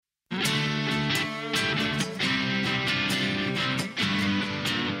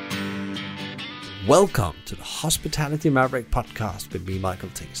Welcome to the Hospitality Maverick podcast with me, Michael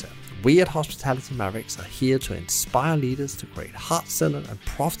Tingsager. We at Hospitality Mavericks are here to inspire leaders to create heart-centered and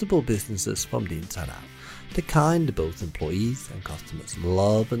profitable businesses from the inside out, the kind both employees and customers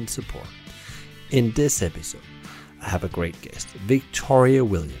love and support. In this episode, I have a great guest, Victoria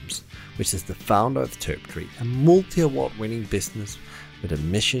Williams, which is the founder of Terptree, a multi-award-winning business with a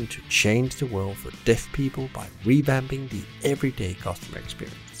mission to change the world for deaf people by revamping the everyday customer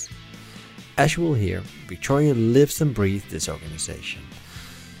experience. As you will hear, Victoria lives and breathes this organization.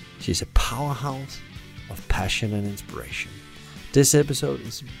 She's a powerhouse of passion and inspiration. This episode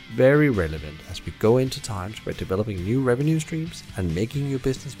is very relevant as we go into times where developing new revenue streams and making your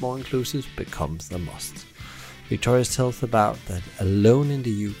business more inclusive becomes a must. Victoria tells about that alone in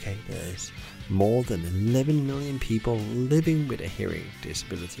the UK there is more than 11 million people living with a hearing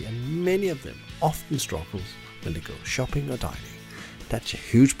disability, and many of them often struggles when they go shopping or dining. That's a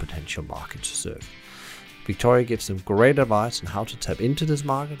huge potential market to serve. Victoria gives some great advice on how to tap into this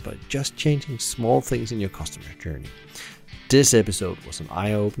market by just changing small things in your customer journey. This episode was an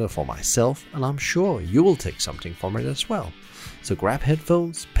eye-opener for myself, and I'm sure you will take something from it as well. So grab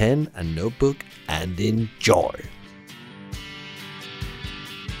headphones, pen and notebook and enjoy.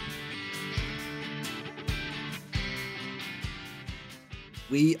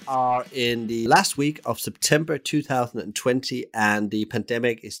 We are in the last week of September 2020, and the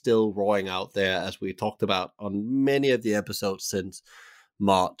pandemic is still roaring out there, as we talked about on many of the episodes since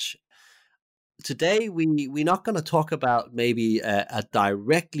March. Today, we're not going to talk about maybe a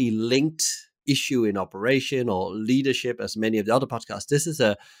directly linked issue in operation or leadership as many of the other podcasts. This is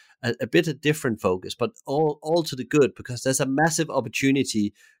a bit of different focus, but all to the good, because there's a massive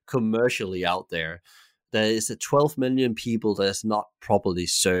opportunity commercially out there. There is a 12 million people that is not properly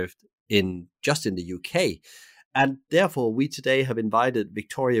served in the UK. And therefore, we today have invited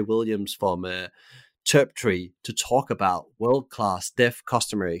Victoria Williams from Terptree to talk about world-class deaf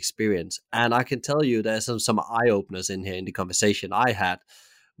customer experience. And I can tell you there's some eye-openers in here in the conversation I had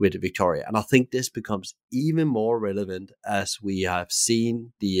with Victoria. And I think this becomes even more relevant as we have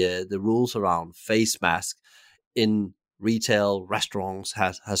seen the rules around face mask in retail, restaurants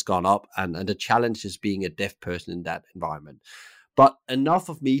has gone up, and the challenge is being a deaf person in that environment. But enough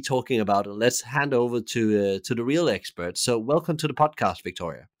of me talking about it. Let's hand over to the real expert. So welcome to the podcast,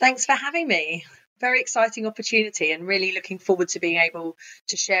 Victoria. Thanks for having me. Very exciting opportunity, and really looking forward to being able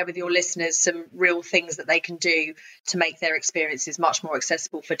to share with your listeners some real things that they can do to make their experiences much more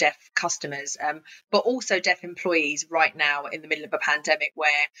accessible for deaf customers, but also deaf employees right now in the middle of a pandemic where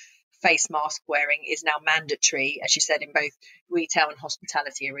face mask wearing is now mandatory, as you said, in both retail and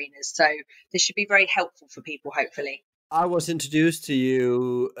hospitality arenas. So this should be very helpful for people, hopefully. I was introduced to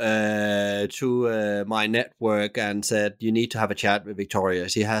you through my network and said, you need to have a chat with Victoria.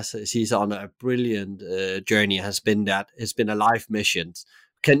 She's on a brilliant journey, has been a life mission.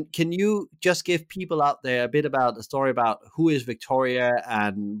 Can you just give people out there a bit about the story about who is Victoria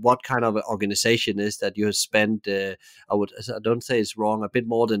and what kind of organization is that you have spent, I don't say it's wrong, a bit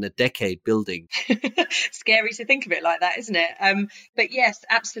more than a decade building? Scary to think of it like that, isn't it? But yes,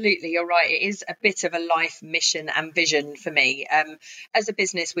 absolutely, you're right. It is a bit of a life mission and vision for me. As a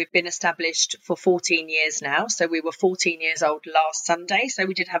business, we've been established for 14 years now. So we were 14 years old last Sunday. So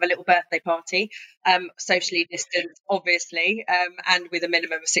we did have a little birthday party, socially distanced, obviously, and with a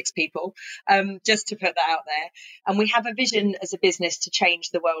minimum of 6 people, just to put that out there. And we have a vision as a business to change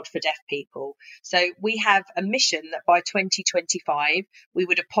the world for deaf people. So we have a mission that by 2025, we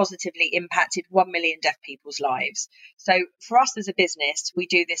would have positively impacted 1 million deaf people's lives. So for us as a business, we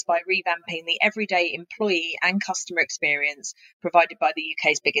do this by revamping the everyday employee and customer experience provided by the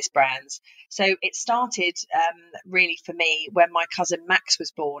UK's biggest brands. So it started really for me when my cousin Max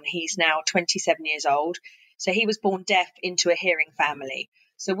was born. He's now 27 years old. So he was born deaf into a hearing family.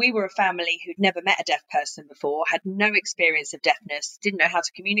 So we were a family who'd never met a deaf person before, had no experience of deafness, didn't know how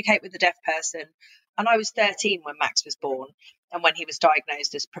to communicate with a deaf person. And I was 13 when Max was born and when he was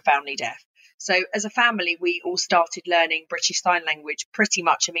diagnosed as profoundly deaf. So as a family, we all started learning British Sign Language pretty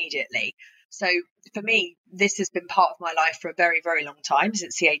much immediately. So for me, this has been part of my life for a very, very long time,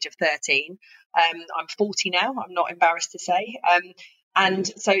 since the age of 13. I'm 40 now, I'm not embarrassed to say. And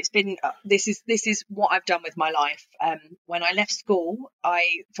so it's been, this is what I've done with my life. When I left school,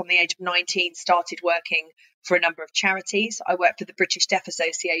 from the age of 19, started working for a number of charities. I worked for the British Deaf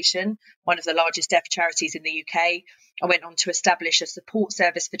Association, one of the largest deaf charities in the UK. I went on to establish a support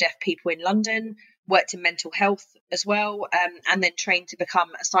service for deaf people in London, worked in mental health as well, and then trained to become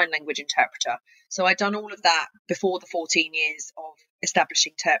a sign language interpreter. So I'd done all of that before the 14 years of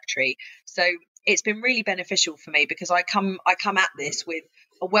establishing Terptree. So it's been really beneficial for me because I come at this with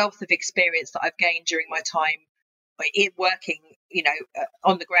a wealth of experience that I've gained during my time in working,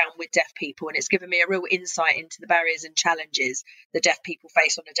 on the ground with deaf people, and it's given me a real insight into the barriers and challenges that deaf people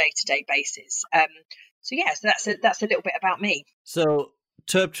face on a day-to-day basis. So that's a little bit about me. So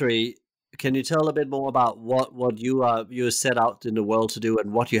Terptree, can you tell a bit more about what you set out in the world to do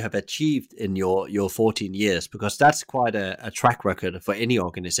and what you have achieved in your 14 years? Because that's quite a track record for any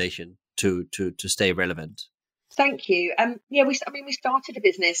organization to stay relevant. Thank you. We started a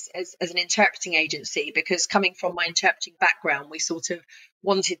business as an interpreting agency because, coming from my interpreting background, we sort of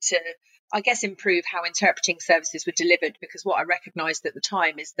wanted to, I guess, improve how interpreting services were delivered, because what I recognised at the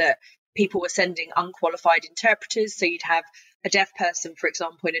time is that people were sending unqualified interpreters. So you'd have a deaf person, for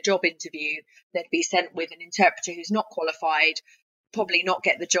example, in a job interview, they'd be sent with an interpreter who's not qualified, probably not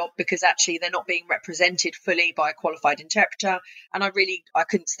get the job because actually they're not being represented fully by a qualified interpreter. And I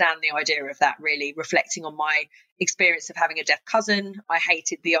couldn't stand the idea of that, really. Reflecting on my experience of having a deaf cousin, I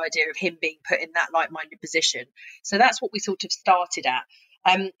hated the idea of him being put in that like-minded position. So that's what we sort of started at.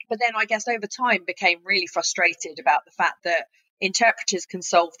 But then I guess over time became really frustrated about the fact that interpreters can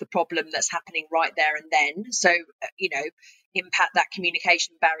solve the problem that's happening right there and then. So, impact that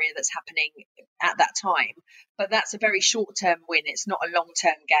communication barrier that's happening at that time. But that's a very short-term win. It's not a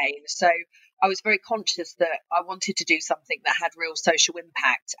long-term gain. So I was very conscious that I wanted to do something that had real social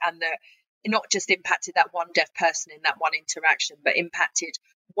impact, and that it not just impacted that one deaf person in that one interaction, but impacted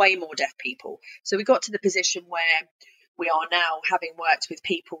way more deaf people. So we got to the position where we are now, having worked with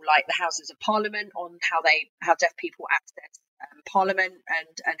people like the Houses of Parliament on how deaf people access Parliament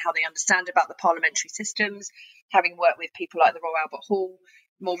and how they understand about the parliamentary systems, having worked with people like the Royal Albert Hall,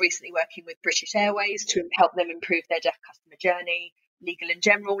 more recently working with British Airways to help them improve their deaf customer journey, Legal &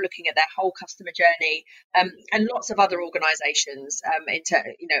 General looking at their whole customer journey, and lots of other organisations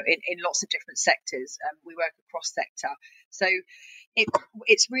in lots of different sectors. We work across sector. So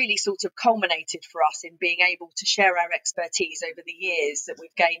it's really sort of culminated for us in being able to share our expertise over the years that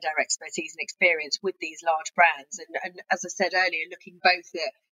we've gained, our expertise and experience with these large brands. And as I said earlier, looking both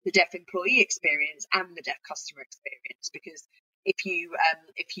at the deaf employee experience and the deaf customer experience, because if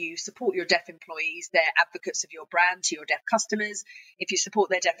you support your deaf employees, they're advocates of your brand to your deaf customers. If you support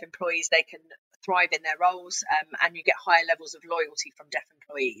their deaf employees, they can thrive in their roles, and you get higher levels of loyalty from deaf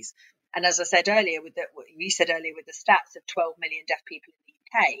employees. And as I said earlier, with the stats of 12 million deaf people in the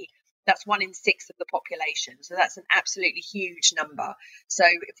UK, that's 1 in 6 of the population. So that's an absolutely huge number. So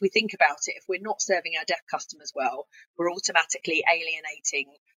if we think about it, if we're not serving our deaf customers well, we're automatically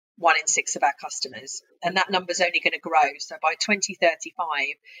alienating 1 in 6 of our customers. And that number's only going to grow. So by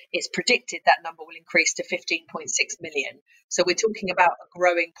 2035, it's predicted that number will increase to 15.6 million. So we're talking about a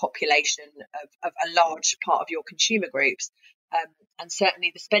growing population of a large part of your consumer groups. And certainly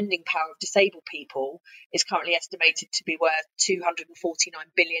the spending power of disabled people is currently estimated to be worth 249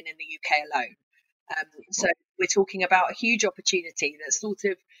 billion in the UK alone. So we're talking about a huge opportunity that's sort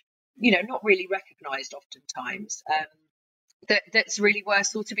of, not really recognised oftentimes, that's really worth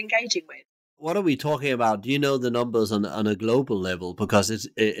sort of engaging with. What are we talking about? Do you know the numbers on a global level? Because it's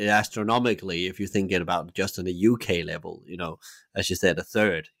astronomically, if you're thinking about just on a UK level, as you said, a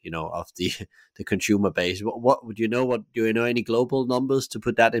third, of the consumer base. What would you know? Do you know any global numbers to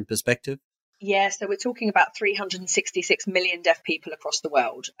put that in perspective? Yeah, so we're talking about 366 million deaf people across the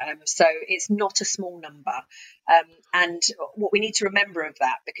world. So it's not a small number. And what we need to remember of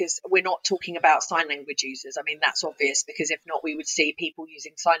that, because we're not talking about sign language users. I mean, that's obvious, because if not, we would see people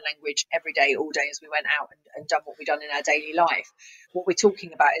using sign language every day, all day, as we went out and done what we've done in our daily life. What we're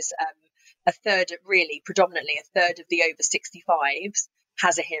talking about is predominantly a third of the over 65s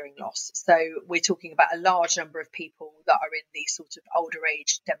has a hearing loss. So we're talking about a large number of people that are in these sort of older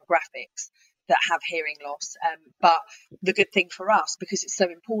age demographics that have hearing loss. But the good thing for us, because it's so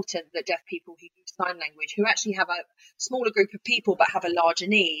important that deaf people who use sign language, who actually have a smaller group of people but have a larger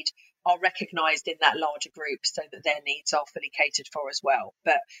need, are recognised in that larger group so that their needs are fully catered for as well.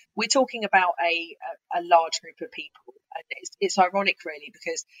 But we're talking about a large group of people. And it's ironic, really,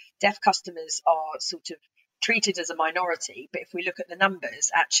 because deaf customers are sort of treated as a minority, but if we look at the numbers,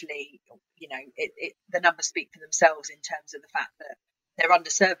 actually, the numbers speak for themselves in terms of the fact that they're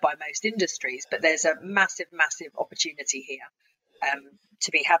underserved by most industries. But there's a massive, massive opportunity here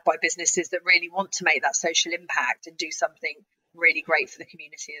to be had by businesses that really want to make that social impact and do something really great for the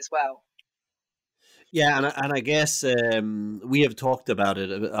community as well. Yeah, and I guess we have talked about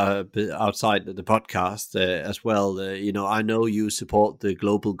it outside the podcast as well. I know you support the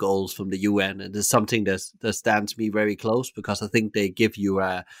global goals from the UN, and it's something that stands me very close, because I think they give you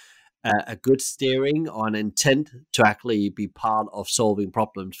a a good steering or an intent to actually be part of solving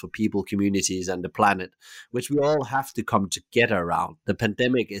problems for people, communities, and the planet, which we all have to come together around. The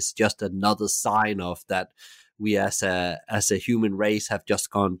pandemic is just another sign of that. We as a human race have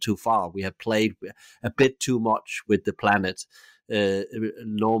just gone too far. We have played a bit too much with the planet,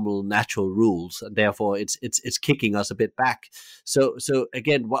 normal natural rules, and therefore it's kicking us a bit back. So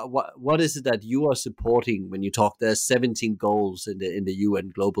again, what is it that you are supporting when you talk? There's 17 goals in the UN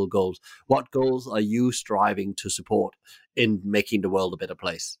global goals. What goals are you striving to support in making the world a better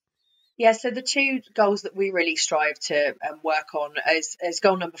place? Yeah, so the two goals that we really strive to work on is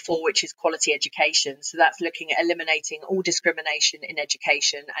goal number 4, which is quality education. So that's looking at eliminating all discrimination in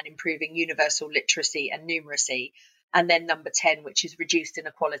education and improving universal literacy and numeracy. And then number 10, which is reduced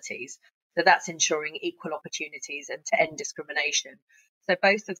inequalities. So that's ensuring equal opportunities and to end discrimination. So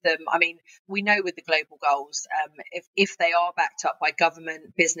both of them, I mean, we know with the global goals, if they are backed up by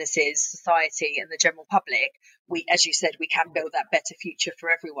government, businesses, society, and the general public, we, as you said, we can build that better future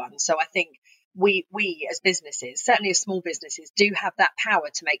for everyone. So I think we as businesses, certainly as small businesses, do have that power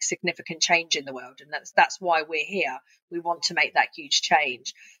to make significant change in the world, and that's why we're here. We want to make that huge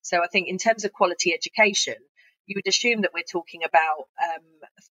change. So I think in terms of quality education, you would assume that we're talking about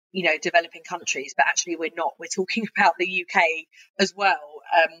developing countries, but actually we're not. We're talking about the UK as well.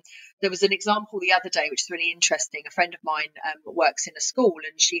 There was an example the other day, which is really interesting. A friend of mine works in a school,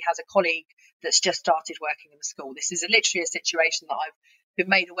 and she has a colleague that's just started working in the school. This is literally a situation that I've been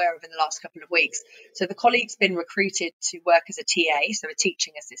made aware of in the last couple of weeks. So the colleague's been recruited to work as a TA, so a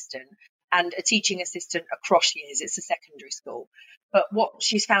teaching assistant, and a teaching assistant across years. It's a secondary school. But what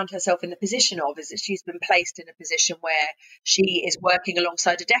she's found herself in the position of is that she's been placed in a position where she is working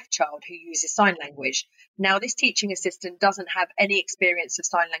alongside a deaf child who uses sign language. Now, this teaching assistant doesn't have any experience of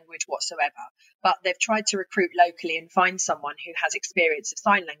sign language whatsoever, but they've tried to recruit locally and find someone who has experience of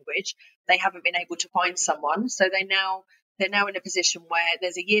sign language. They haven't been able to find someone, so they're now in a position where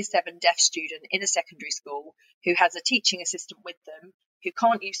there's a year 7 deaf student in a secondary school who has a teaching assistant with them who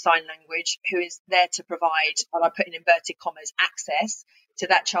can't use sign language, who is there to provide, and I put in inverted commas, access to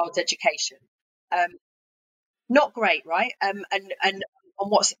that child's education. Not great, right? And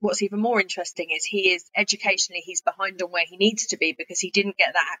what's even more interesting is he's behind on where he needs to be because he didn't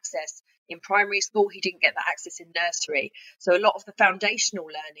get that access in primary school. He didn't get that access in nursery. So a lot of the foundational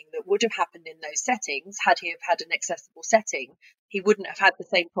learning that would have happened in those settings, had he have had an accessible setting, he wouldn't have had the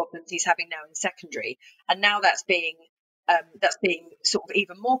same problems he's having now in secondary. And now that's being sort of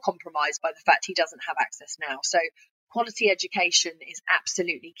even more compromised by the fact he doesn't have access now. So quality education is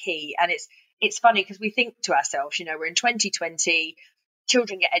absolutely key. And it's funny because we think to ourselves, we're in 2020,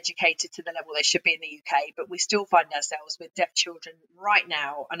 children get educated to the level they should be in the UK, but we still find ourselves with deaf children right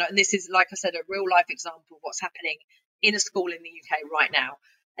now. And this is, like I said, a real life example of what's happening in a school in the UK right now.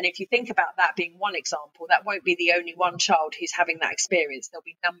 And if you think about that being one example, that won't be the only one child who's having that experience. There'll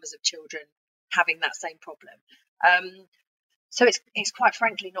be numbers of children having that same problem. So it's quite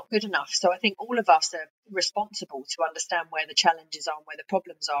frankly not good enough. So I think all of us are responsible to understand where the challenges are and where the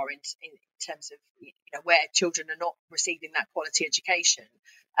problems are in terms of where children are not receiving that quality education,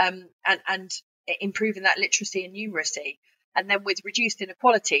 and improving that literacy and numeracy. And then with reduced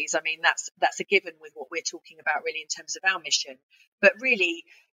inequalities, I mean that's a given with what we're talking about really in terms of our mission. But really,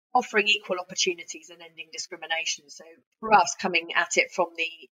 offering equal opportunities and ending discrimination. So for us, coming at it from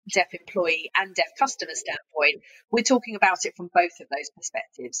the deaf employee and deaf customer standpoint, we're talking about it from both of those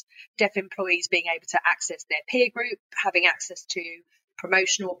perspectives. Deaf employees being able to access their peer group, having access to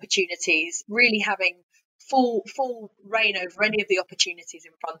promotional opportunities, really having full reign over any of the opportunities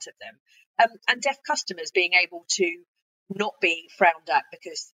in front of them. And deaf customers being able to not be frowned at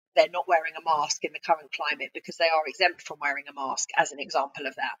because they're not wearing a mask in the current climate, because they are exempt from wearing a mask, as an example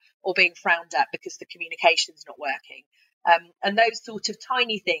of that, or being frowned at because the communication's not working. And those sort of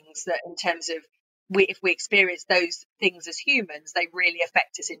tiny things that in terms of if we experience those things as humans, they really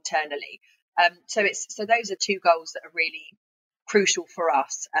affect us internally. So those are two goals that are really crucial for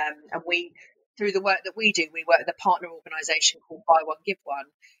us. And we, through the work that we do, we work with a partner organisation called Buy One, Give One,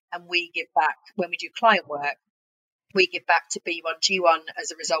 and we give back when we do client work. We give back to B1 G1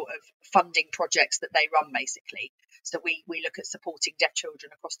 as a result of funding projects that they run, basically. So we look at supporting deaf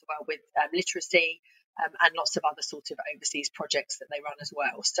children across the world with literacy and lots of other sort of overseas projects that they run as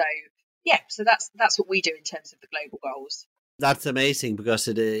well. So so that's what we do in terms of the global goals. That's amazing because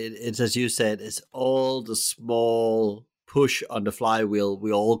it's as you said, it's all the small push on the flywheel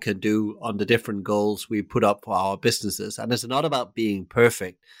we all can do on the different goals we put up for our businesses. And it's not about being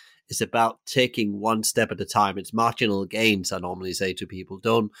perfect. It's about taking one step at a time. It's marginal gains, I normally say to people.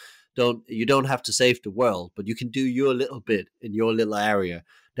 You don't have to save the world, but you can do your little bit in your little area.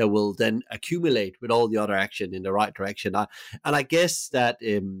 that will then accumulate with all the other action in the right direction. And I guess that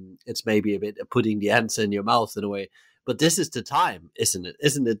it's maybe a bit of putting the answer in your mouth in a way. But this is the time, isn't it?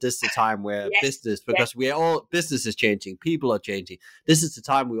 Isn't it this the time where business, because business is changing, people are changing. This is the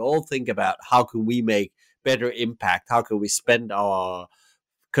time we all think about how can we make better impact? How can we spend our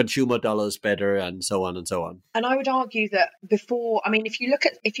consumer dollars better, and so on and so on. And I would argue that before, I mean, if you look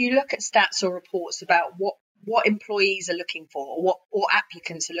at stats or reports about what employees are looking for, or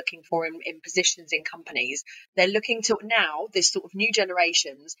applicants are looking for in positions in companies, they're looking to now, this sort of new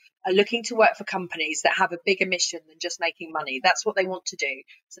generations are looking to work for companies that have a bigger mission than just making money. That's what they want to do.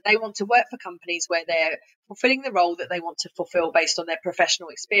 So they want to work for companies where they're fulfilling the role that they want to fulfill based on their professional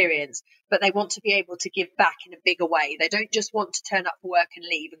experience, but they want to be able to give back in a bigger way. They don't just want to turn up for work and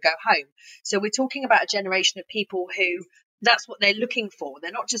leave and go home. So we're talking about a generation of people who that's what they're looking for.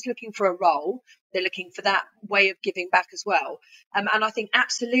 They're not just looking for a role, they're looking for that way of giving back as well. And I think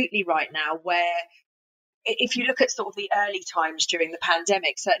absolutely right now, where if you look at sort of the early times during the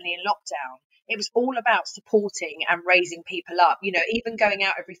pandemic, certainly in lockdown, it was all about supporting and raising people up, you know, even going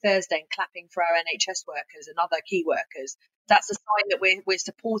out every Thursday and clapping for our NHS workers and other key workers. That's a sign that we're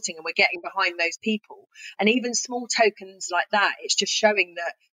supporting and we're getting behind those people. And even small tokens like that, it's just showing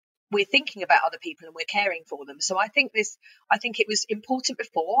that we're thinking about other people and we're caring for them. So I think it was important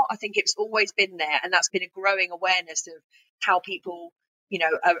before. I think it's always been there, and that's been a growing awareness of how people, you know,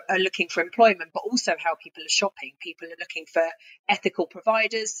 are looking for employment, but also how people are shopping. People are looking for ethical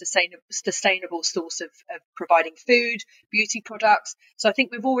providers, sustainable source of providing food, beauty products. So I think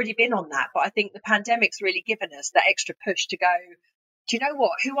we've already been on that, but I think the pandemic's really given us that extra push to go, do you know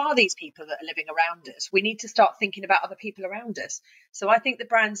what? Who are these people that are living around us? We need to start thinking about other people around us. So I think the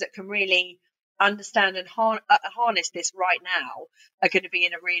brands that can really understand and harness this right now are going to be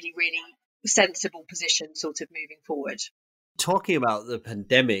in a really, really sensible position sort of moving forward. Talking about the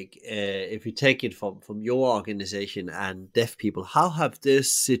pandemic, if you take it from your organization and deaf people, how have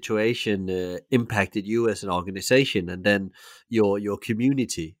this situation impacted you as an organization and then your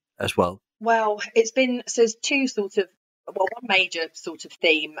community as well? Well, there's two sort of, one major sort of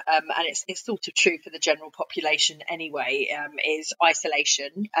theme, and it's sort of true for the general population anyway, is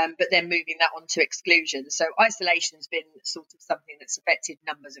isolation, but then moving that on to exclusion. So isolation's been sort of something that's affected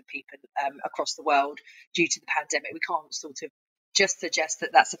numbers of people across the world due to the pandemic. We can't sort of just suggest that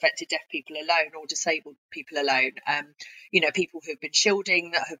that's affected deaf people alone or disabled people alone. You know, people who've been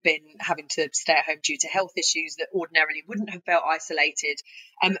shielding, that have been having to stay at home due to health issues that ordinarily wouldn't have felt isolated.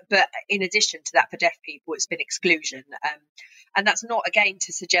 But in addition to that, for deaf people, it's been exclusion. And that's not, again,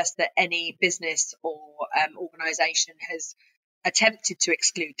 to suggest that any business or organisation has attempted to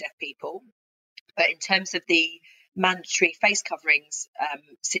exclude deaf people. But in terms of the mandatory face coverings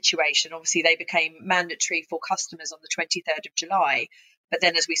situation, obviously they became mandatory for customers on the 23rd of July. But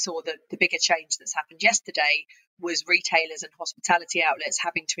then, as we saw, the bigger change that's happened yesterday was retailers and hospitality outlets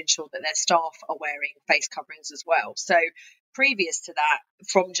having to ensure that their staff are wearing face coverings as well. So previous to that,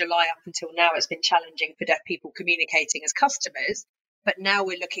 from July up until now, it's been challenging for deaf people communicating as customers. But now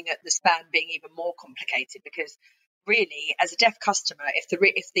we're looking at the span being even more complicated, because really, as a deaf customer, if the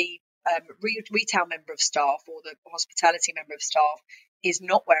retail member of staff or the hospitality member of staff is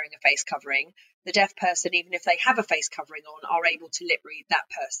not wearing a face covering, the deaf person, even if they have a face covering on, are able to lip read that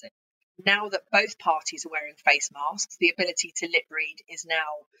person. Now that both parties are wearing face masks, the ability to lip read is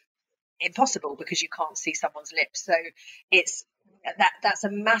now impossible because you can't see someone's lips. So that's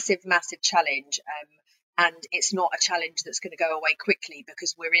a massive challenge, and it's not a challenge that's going to go away quickly,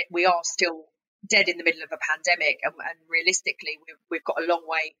 because we are still dead in the middle of a pandemic, and realistically we've got a long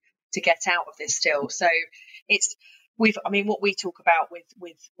way to get out of this still. So what we talk about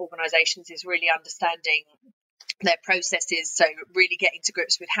with organisations is really understanding their processes, so really getting to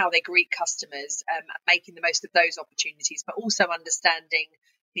grips with how they greet customers, and making the most of those opportunities, but also understanding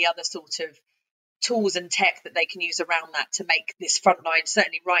the other sort of tools and tech that they can use around that to make this frontline,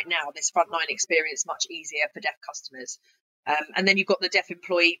 certainly right now, this frontline experience much easier for deaf customers. And then you've got the deaf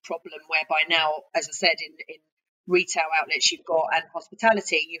employee problem, whereby now, as I said, in retail outlets you've got, and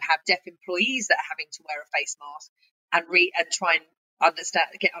hospitality, you have deaf employees that are having to wear a face mask and try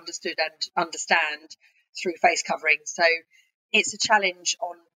and get understood and understand through face coverings. So it's a challenge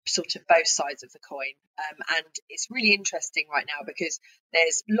on sort of both sides of the coin, and it's really interesting right now because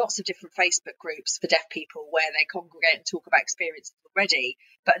there's lots of different Facebook groups for deaf people where they congregate and talk about experiences already,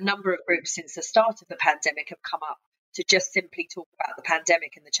 but a number of groups since the start of the pandemic have come up to just simply talk about the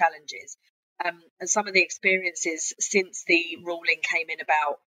pandemic and the challenges. And some of the experiences since the ruling came in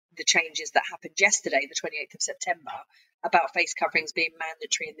about the changes that happened yesterday, the 28th of September, about face coverings being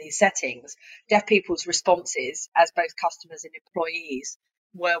mandatory in these settings, deaf people's responses as both customers and employees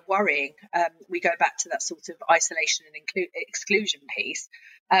were worrying. We go back to that sort of isolation and exclusion piece.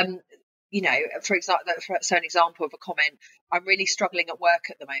 You know, for an example of a comment, I'm really struggling at work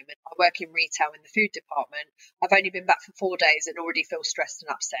at the moment. I work in retail in the food department. I've only been back for 4 days and already feel stressed and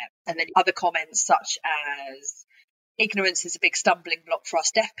upset. And then other comments such as, ignorance is a big stumbling block for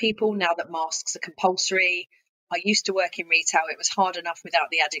us deaf people now that masks are compulsory. I used to work in retail. It was hard enough without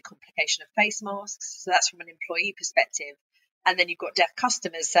the added complication of face masks. So that's from an employee perspective. And then you've got deaf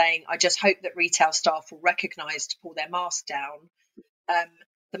customers saying, I just hope that retail staff will recognise to pull their mask down.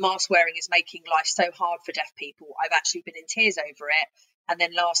 The mask wearing is making life so hard for deaf people. I've actually been in tears over it. And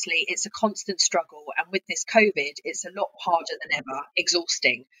then lastly, it's a constant struggle. And with this COVID, it's a lot harder than ever,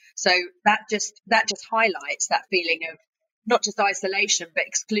 exhausting. So that just highlights that feeling of not just isolation, but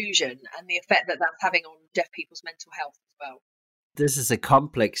exclusion and the effect that that's having on deaf people's mental health as well. This is a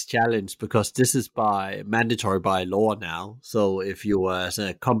complex challenge because this is mandatory by law now. So if you as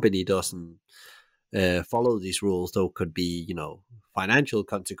a company doesn't follow these rules, there could be, financial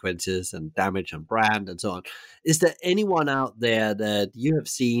consequences and damage on brand and so on. Is there anyone out there that you have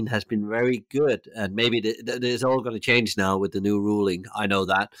seen has been very good, and maybe it's all going to change now with the new ruling, I know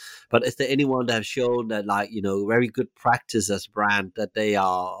that, but is there anyone that have shown that, very good practice as a brand, that they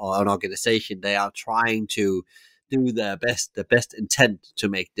are, or an organization, they are trying to do their best, the best intent to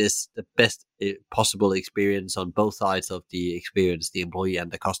make this the best possible experience on both sides of the experience, the employee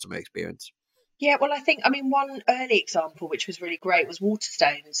and the customer experience? Yeah, well, one early example, which was really great, was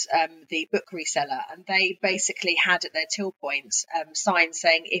Waterstones, the book reseller. And they basically had at their till points signs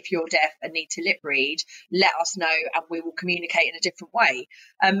saying, if you're deaf and need to lip read, let us know and we will communicate in a different way.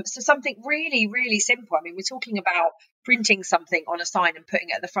 So something really, really simple. I mean, we're talking about printing something on a sign and putting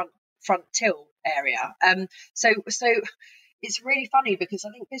it at the front till area. So it's really funny because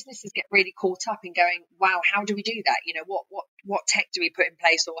I think businesses get really caught up in going, wow, how do we do that? What tech do we put in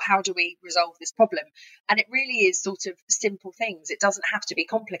place, or how do we resolve this problem? And it really is sort of simple things. It doesn't have to be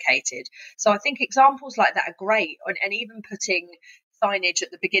complicated. So I think examples like that are great. And even putting signage at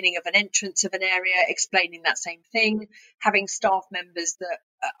the beginning of an entrance of an area, explaining that same thing, having staff members that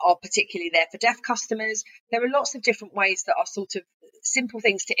are particularly there for deaf customers. There are lots of different ways that are sort of simple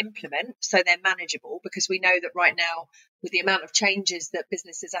things to implement so they're manageable, because we know that right now, with the amount of changes that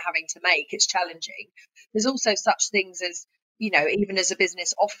businesses are having to make, it's challenging. There's also such things as, even as a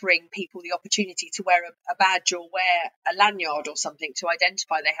business, offering people the opportunity to wear a badge or wear a lanyard or something to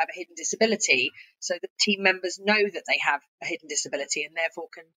identify they have a hidden disability, so that team members know that they have a hidden disability and therefore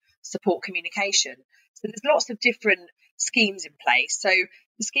can support communication. So there's lots of different schemes in place. So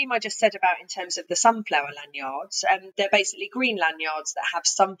the scheme I just said about in terms of the sunflower lanyards, they're basically green lanyards that have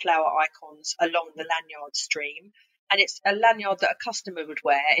sunflower icons along the lanyard stream. And it's a lanyard that a customer would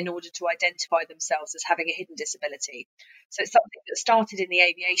wear in order to identify themselves as having a hidden disability. So it's something that started in the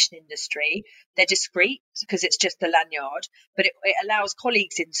aviation industry. They're discreet because it's just a lanyard, but it allows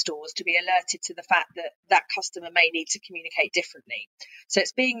colleagues in stores to be alerted to the fact that that customer may need to communicate differently. So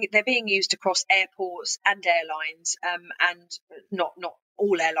they're being used across airports and airlines, and not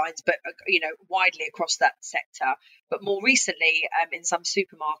all airlines, but widely across that sector. But more recently, in some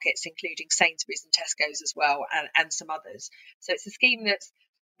supermarkets, including Sainsbury's and Tesco's as well, and some others. So it's a scheme that's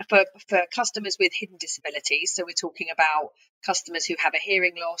for customers with hidden disabilities. So we're talking about customers who have a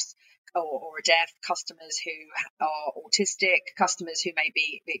hearing loss or are deaf, customers who are autistic, customers who may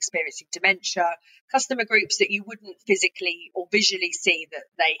be experiencing dementia, customer groups that you wouldn't physically or visually see that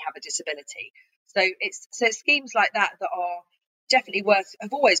they have a disability. So it's schemes like that are definitely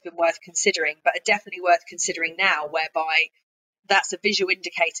have always been worth considering, but are definitely worth considering now, whereby that's a visual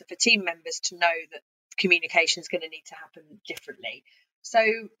indicator for team members to know that communication is going to need to happen differently. So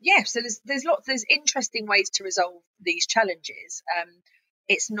there's interesting ways to resolve these challenges.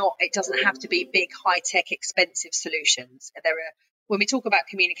 It doesn't have to be big, high tech, expensive solutions. When we talk about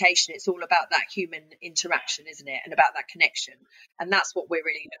communication, it's all about that human interaction, isn't it? And about that connection. And that's what we're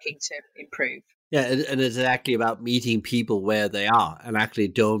really looking to improve. Yeah, and it's actually about meeting people where they are, and actually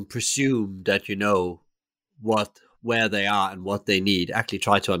don't presume that you know where they are and what they need. Actually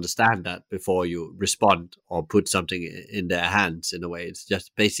try to understand that before you respond or put something in their hands. In a way, it's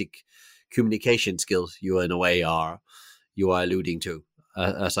just basic communication skills you are alluding to,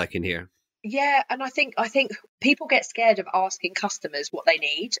 as I can hear. Yeah, and I think people get scared of asking customers what they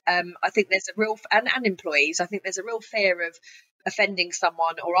need. I think there's a real and employees. I think there's a real fear of offending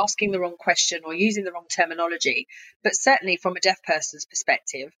someone or asking the wrong question or using the wrong terminology. But certainly from a deaf person's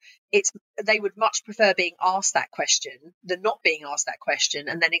perspective, they would much prefer being asked that question than not being asked that question.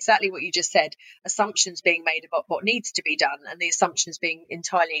 And then exactly what you just said, assumptions being made about what needs to be done and the assumptions being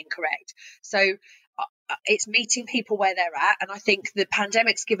entirely incorrect. So it's meeting people where they're at. And I think the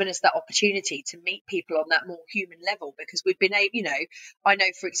pandemic's given us that opportunity to meet people on that more human level, because we've been able, I know,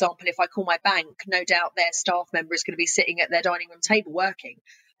 for example, if I call my bank, no doubt their staff member is going to be sitting at their dining room table working.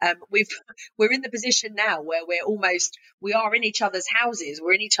 We're in the position now where we are in each other's houses,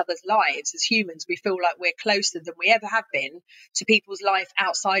 we're in each other's lives as humans. We feel like we're closer than we ever have been to people's life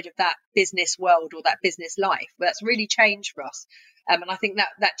outside of that business world or that business life. But that's really changed for us. And I think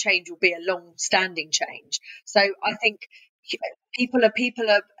that change will be a long-standing change. So I think people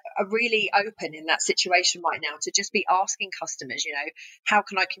are really open in that situation right now to just be asking customers, how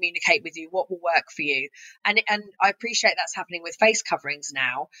can I communicate with you? What will work for you? And I appreciate that's happening with face coverings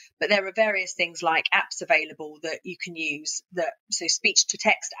now, but there are various things like apps available that you can use, so speech to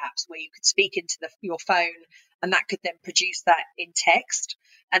text apps where you could speak into your phone, and that could then produce that in text.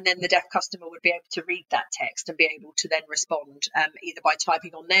 And then the deaf customer would be able to read that text and be able to then respond either by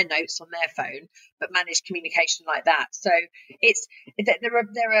typing on their notes on their phone, but manage communication like that. So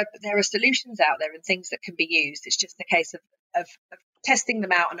there are solutions out there and things that can be used. It's just a case of testing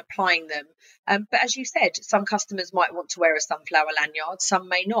them out and applying them. But as you said, some customers might want to wear a sunflower lanyard, some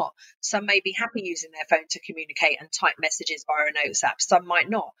may not. Some may be happy using their phone to communicate and type messages via a notes app, some might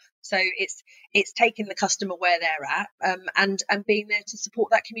not. So it's taking the customer where they're at, and being there to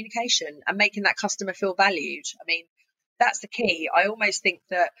support that communication and making that customer feel valued. I mean, that's the key. I almost think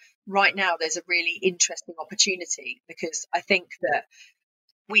that right now there's a really interesting opportunity, because I think that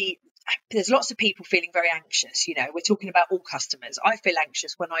there's lots of people feeling very anxious. We're talking about all customers. I feel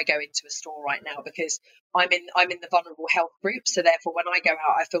anxious when I go into a store right now because I'm in the vulnerable health group. So therefore, when I go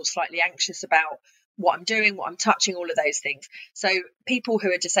out, I feel slightly anxious about what I'm doing, what I'm touching, all of those things. So people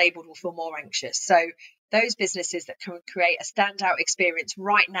who are disabled will feel more anxious. So those businesses that can create a standout experience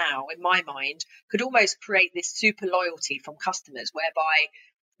right now, in my mind, could almost create this super loyalty from customers, whereby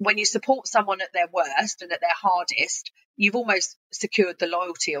when you support someone at their worst and at their hardest, you've almost secured the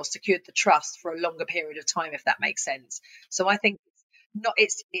loyalty or secured the trust for a longer period of time, if that makes sense. So I think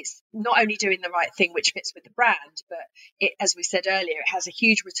it's not only doing the right thing which fits with the brand, but as we said earlier, it has a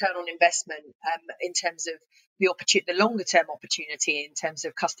huge return on investment in terms of the longer term opportunity in terms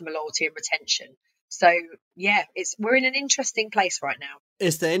of customer loyalty and retention. So yeah, we're in an interesting place right now.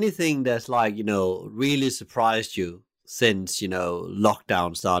 Is there anything that's really surprised you since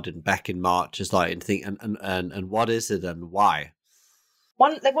lockdown started back in March? Just like anything, and what is it and why?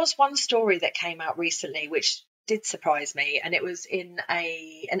 There was one story that came out recently which did surprise me, and it was in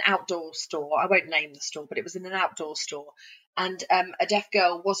an outdoor store. I won't name the store, but it was in an outdoor store, and a deaf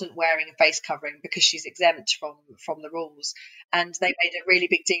girl wasn't wearing a face covering because she's exempt from the rules, and they made a really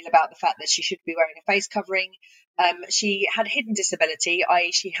big deal about the fact that she should be wearing a face covering. She had a hidden disability,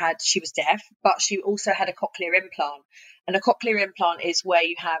 i.e. she was deaf, but she also had a cochlear implant, and a cochlear implant is where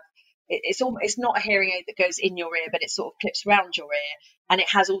you have it's not a hearing aid that goes in your ear, but it sort of clips around your ear, and it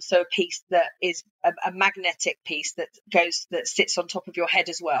has also a piece that is a magnetic piece that sits on top of your head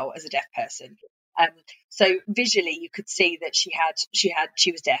as well as a deaf person. So visually, you could see that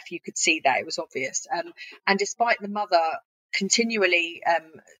she was deaf. You could see that, it was obvious. And despite the mother continually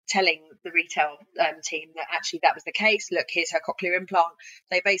telling the retail team that actually that was the case, look, here's her cochlear implant,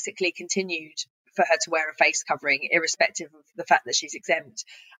 they basically continued for her to wear a face covering, irrespective of the fact that she's exempt.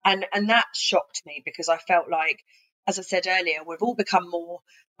 And that shocked me, because I felt like, as I said earlier,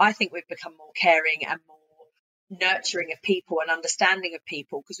 I think we've become more caring and more nurturing of people and understanding of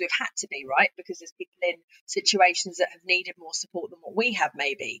people, because we've had to be, right? Because there's people in situations that have needed more support than what we have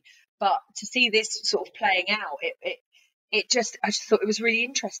maybe. But to see this sort of playing out, I just thought it was really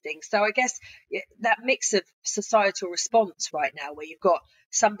interesting. So I guess that mix of societal response right now, where you've got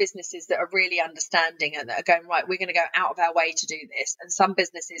some businesses that are really understanding and that are going, right, we're going to go out of our way to do this, and some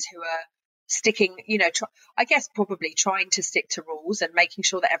businesses who are sticking, I guess probably trying to stick to rules and making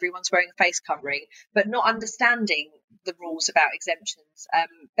sure that everyone's wearing a face covering, but not understanding the rules about exemptions,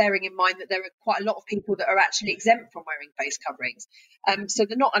 bearing in mind that there are quite a lot of people that are actually exempt from wearing face coverings. So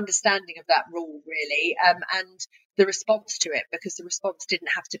they're not understanding of that rule really, and the response to it, because the response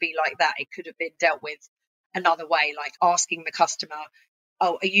didn't have to be like that. It could have been dealt with another way, like asking the customer,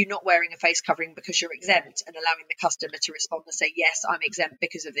 oh, are you not wearing a face covering because you're exempt? And allowing the customer to respond and say, yes, I'm exempt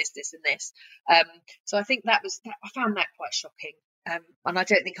because of this, this, and this. So I think I found that quite shocking. And I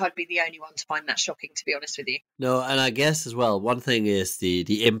don't think I'd be the only one to find that shocking, to be honest with you. No, and I guess as well, one thing is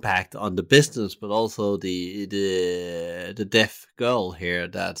the impact on the business, but also the deaf girl here.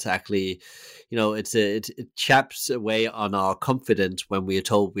 That's actually, it chaps away on our confidence when we are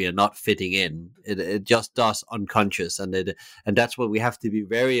told we are not fitting in. It just does unconscious, and that's what we have to be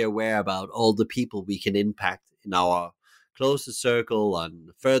very aware about. All the people we can impact in our closer circle and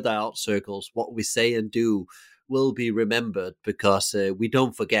further out circles, what we say and do will be remembered, because we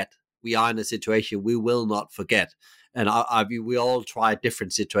don't forget. We are in a situation we will not forget. And we all try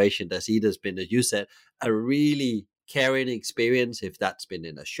different situations. There's either been, as you said, a really caring experience, if that's been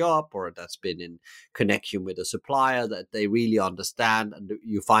in a shop or that's been in connection with a supplier that they really understand, and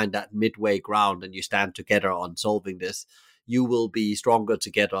you find that midway ground and you stand together on solving this, you will be stronger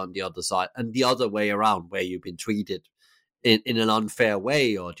together on the other side. And the other way around, where you've been treated in an unfair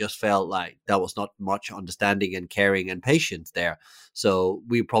way, or just felt like there was not much understanding and caring and patience there, so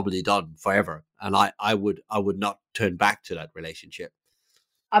we're probably done forever. And I would not turn back to that relationship.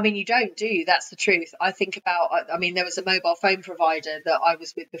 I mean, you don't, do you? That's the truth. I think about, I mean, there was a mobile phone provider that I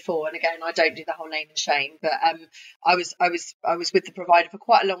was with before, and again, I don't do the whole name and shame, but I was with the provider for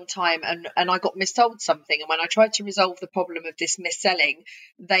quite a long time, and I got missold something, and when I tried to resolve the problem of this mis-selling,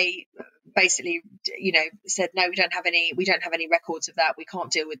 they basically, said, no, we don't have any records of that. We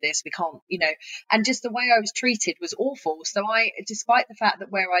can't deal with this. We can't, and just the way I was treated was awful. So despite the fact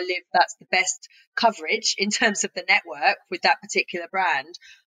that where I live, that's the best coverage in terms of the network with that particular brand,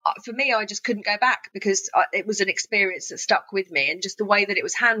 for me, I just couldn't go back, because it was an experience that stuck with me, and just the way that it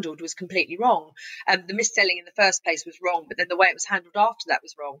was handled was completely wrong. The mis-selling in the first place was wrong, but then the way it was handled after that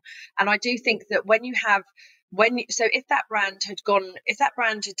was wrong. And I do think that if that brand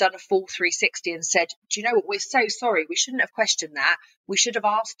had done a full 360 and said, do you know what, we're so sorry, we shouldn't have questioned that, we should have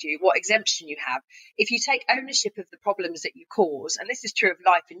asked you what exemption you have. If you take ownership of the problems that you cause, and this is true of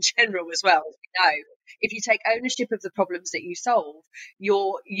life in general as well, as we know, if you take ownership of the problems that you solve,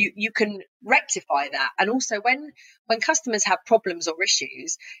 you can rectify that. And also when customers have problems or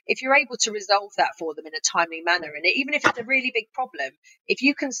issues, if you're able to resolve that for them in a timely manner, and even if it's a really big problem, if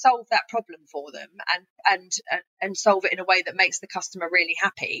you can solve that problem for them and solve it in a way that makes the customer really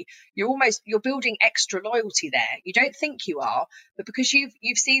happy, you're building extra loyalty there. You don't think you are, but because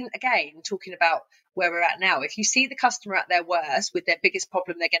you've seen, again, talking about where we're at now, if you see the customer at their worst with their biggest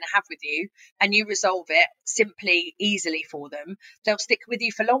problem they're going to have with you, and you resolve it simply, easily for them, they'll stick with you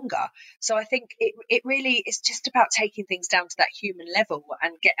for longer. So I think it really is just about taking things down to that human level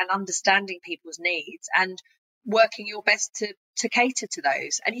and understanding people's needs and working your best to cater to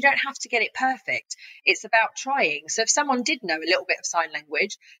those. And you don't have to get it perfect. It's about trying. So if someone did know a little bit of sign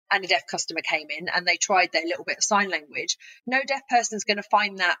language and a deaf customer came in and they tried their little bit of sign language, no deaf person's going to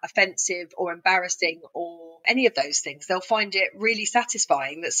find that offensive or embarrassing or any of those things. They'll find it really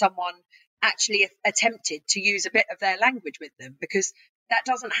satisfying that someone actually attempted to use a bit of their language with them, because that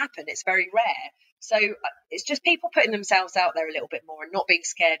doesn't happen. It's very rare. So it's just people putting themselves out there a little bit more and not being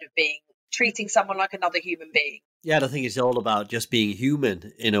scared of treating someone like another human being. Yeah, I think it's all about just being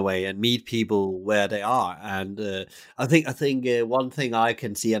human in a way and meet people where they are. And I think one thing I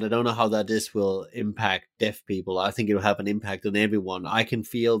can see, and I don't know how this will impact deaf people, I think it will have an impact on everyone. I can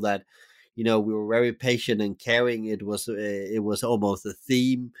feel that, we were very patient and caring. It was almost a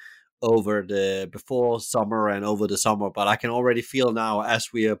theme before summer and over the summer, but I can already feel now, as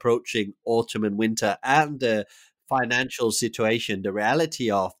we are approaching autumn and winter and the financial situation, the reality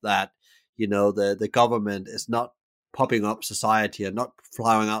of that, the government is not popping up society and not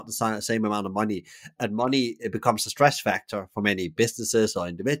flowing out the same amount of money, and money, it becomes a stress factor for many businesses or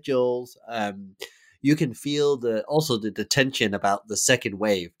individuals. You can feel the tension about the second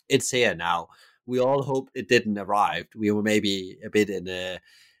wave. It's here now. We all hope it didn't arrive. We were maybe a bit in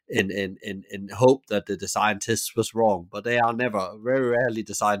hope that the scientists was wrong, but they are never. Very rarely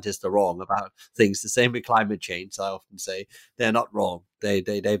the scientists are wrong about things. The same with climate change. I often say they're not wrong. They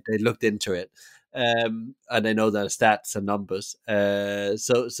looked into it, and they know their stats and numbers.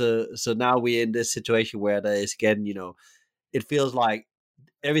 So now we're in this situation where there is again, it feels like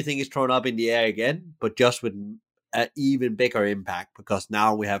everything is thrown up in the air again, but just with an even bigger impact, because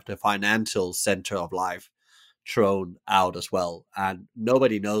now we have the financial center of life thrown out as well, and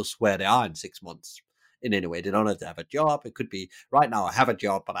nobody knows where they are in 6 months in any way. They don't have to have a job. It could be right now I have a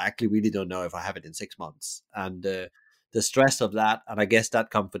job, but I actually really don't know if I have it in 6 months, and the stress of that, and I guess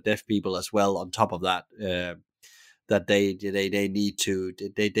that comes for deaf people as well. On top of that, that they need to,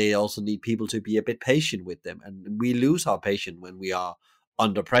 they also need people to be a bit patient with them, and we lose our patience when we are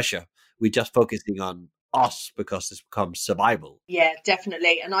under pressure. We're just focusing on us because it's become survival. Yeah,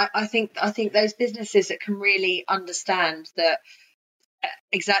 definitely. And I think those businesses that can really understand that,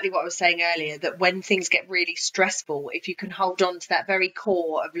 exactly what I was saying earlier, that when things get really stressful, if you can hold on to that very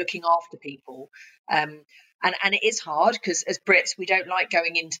core of looking after people, and it is hard, because as Brits, we don't like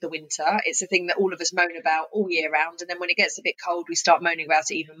going into the winter. It's a thing that all of us moan about all year round. And then when it gets a bit cold, we start moaning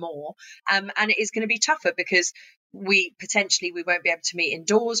about it even more. And it is going to be tougher, because we won't be able to meet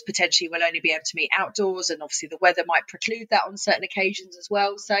indoors, potentially we'll only be able to meet outdoors, and obviously the weather might preclude that on certain occasions as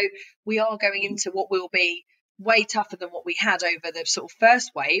well. So we are going into what will be way tougher than what we had over the sort of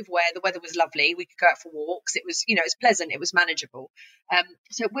first wave, where the weather was lovely, we could go out for walks, it was, it was pleasant, it was manageable.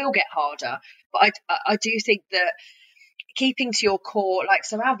 So it will get harder, but I do think that keeping to your core, like,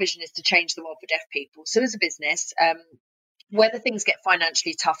 so our vision is to change the world for deaf people. So as a business, whether things get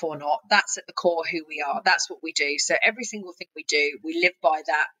financially tough or not, that's at the core who we are. That's what we do. So every single thing we do, we live by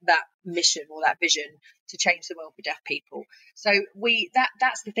that mission or that vision to change the world for deaf people. So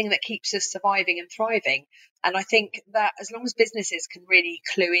that's the thing that keeps us surviving and thriving. And I think that as long as businesses can really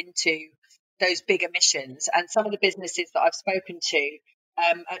clue into those bigger missions, and some of the businesses that I've spoken to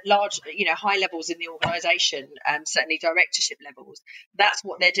at large, high levels in the organisation, certainly directorship levels, that's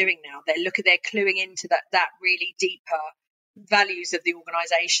what they're doing now. They're cluing into that really deeper values of the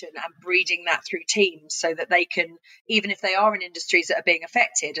organisation and breeding that through teams, so that they can, even if they are in industries that are being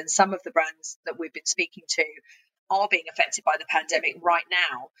affected, and some of the brands that we've been speaking to are being affected by the pandemic right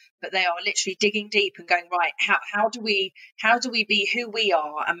now, but they are literally digging deep and going, right, how do we be who we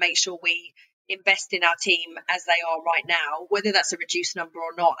are and make sure we invest in our team as they are right now, whether that's a reduced number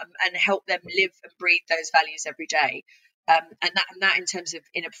or not, and help them live and breathe those values every day. And that in terms of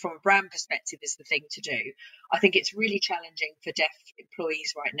from a brand perspective is the thing to do. I think it's really challenging for deaf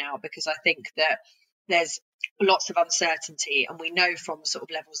employees right now, because I think that there's lots of uncertainty, and we know from sort of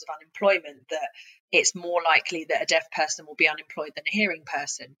levels of unemployment that it's more likely that a deaf person will be unemployed than a hearing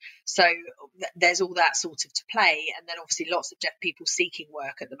person. So there's all that sort of to play, and then obviously lots of deaf people seeking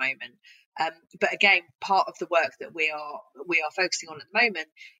work at the moment. But again, part of the work that we are focusing on at the moment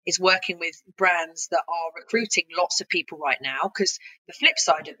is working with brands that are recruiting lots of people right now, because the flip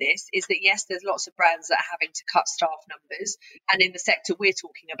side of this is that, yes, there's lots of brands that are having to cut staff numbers, and in the sector we're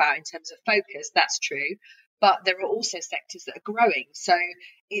talking about in terms of focus, that's true. But there are also sectors that are growing. So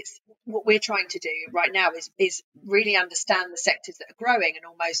it's what we're trying to do right now is really understand the sectors that are growing and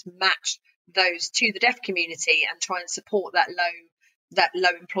almost match those to the deaf community, and try and support that low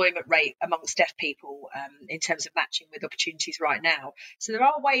employment rate amongst deaf people in terms of matching with opportunities right now. So there's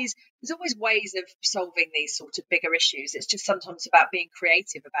always ways of solving these sort of bigger issues. It's just sometimes about being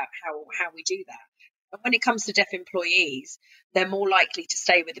creative about how we do that. And when it comes to deaf employees, they're more likely to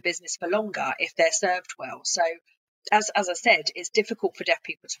stay with the business for longer if they're served well. So as I said, it's difficult for deaf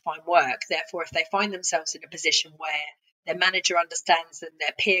people to find work. Therefore, if they find themselves in a position where their manager understands them,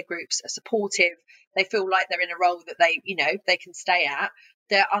 their peer groups are supportive, they feel like they're in a role that they can stay at,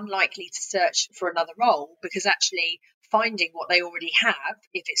 they're unlikely to search for another role, because actually finding what they already have,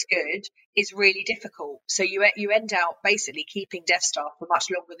 if it's good, is really difficult. So you end out basically keeping deaf staff for much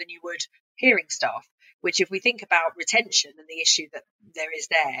longer than you would hearing staff, which, if we think about retention and the issue that there is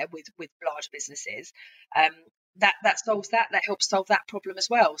there with large businesses, that solves that helps solve that problem as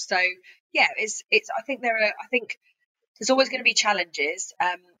well. So yeah, it's I think there's always going to be challenges,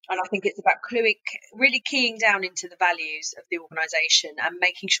 and I think it's about really keying down into the values of the organisation and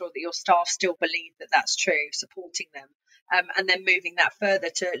making sure that your staff still believe that that's true, supporting them, and then moving that further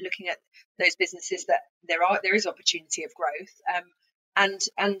to looking at those businesses that there is opportunity of growth, and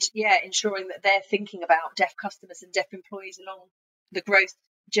ensuring that they're thinking about deaf customers and deaf employees along the growth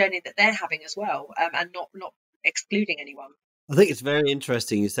journey that they're having as well, and not excluding anyone. I think it's very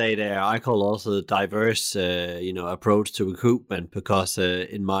interesting you say there. I call also the diverse, approach to recruitment, because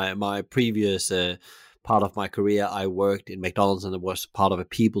in my previous part of my career, I worked in McDonald's, and it was part of a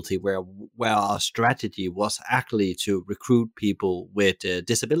people team where our strategy was actually to recruit people with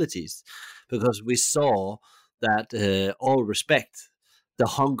disabilities, because we saw that all respect, the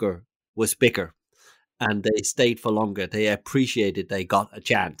hunger was bigger, and they stayed for longer. They appreciated they got a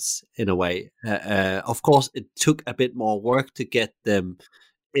chance in a way. Of course, it took a bit more work to get them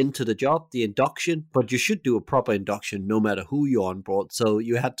into the job, the induction, but you should do a proper induction no matter who you're on board. So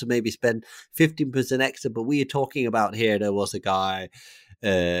you had to maybe spend 15% extra. But we are talking about here, there was a guy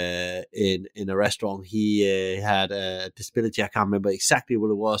in a restaurant. He had a disability. I can't remember exactly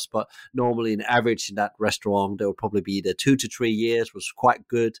what it was, but normally an average in that restaurant, there would probably be the 2 to 3 years, was quite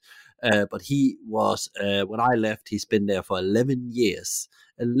good. But he was, when I left, he's been there for 11 years.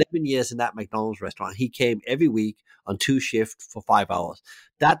 11 years in that McDonald's restaurant. He came every week on 2 shifts for 5 hours.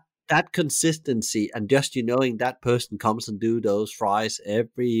 That consistency, and just knowing that person comes and do those fries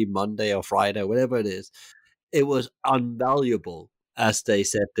every Monday or Friday, whatever it is, it was invaluable, as they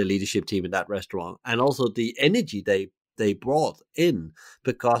said, the leadership team in that restaurant, and also the energy they brought in,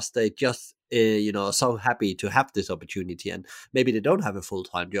 because they just are so happy to have this opportunity, and maybe they don't have a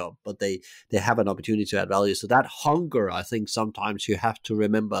full-time job, but they have an opportunity to add value. So that hunger, I think sometimes you have to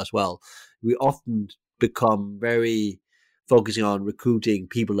remember as well. We often become very focusing on recruiting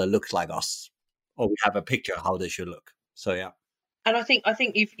people that look like us, or we have a picture of how they should look. So yeah. And I think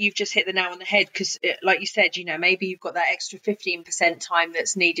you've just hit the nail on the head, because like you said, maybe you've got that extra 15% time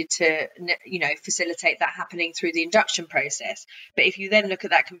that's needed to facilitate that happening through the induction process. But if you then look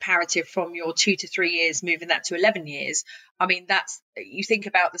at that comparative from your 2 to 3 years, moving that to 11 years, I mean, you think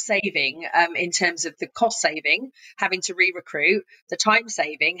about the saving in terms of the cost saving, having to re-recruit, the time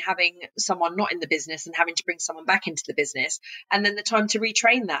saving, having someone not in the business and having to bring someone back into the business, and then the time to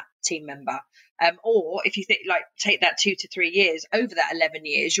retrain that team member. Or if you take that 2 to 3 years, over that 11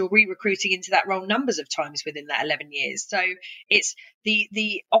 years, you're re-recruiting into that role numbers of times within that 11 years. So it's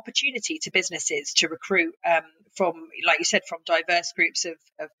the opportunity to businesses to recruit from, like you said, from diverse groups of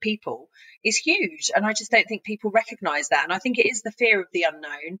people is huge. And I just don't think people recognise that. And I think it is the fear of the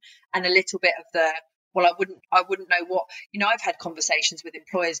unknown and a little bit of the, well, I wouldn't know what, I've had conversations with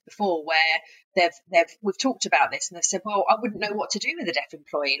employers before where we've talked about this and they've said, well, I wouldn't know what to do with a deaf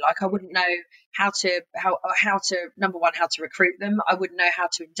employee. Like, I wouldn't know how to, number one, how to recruit them. I wouldn't know how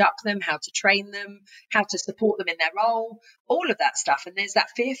to induct them, how to train them, how to support them in their role, all of that stuff. And there's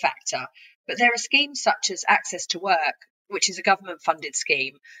that fear factor. But there are schemes such as Access to Work, which is a government funded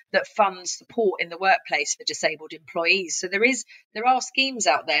scheme that funds support in the workplace for disabled employees. So there are schemes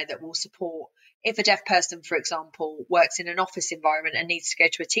out there that will support. If a deaf person, for example, works in an office environment and needs to go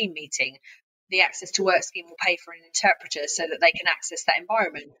to a team meeting, the Access to Work scheme will pay for an interpreter so that they can access that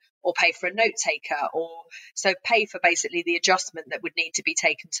environment, or pay for a note taker, or so pay for basically the adjustment that would need to be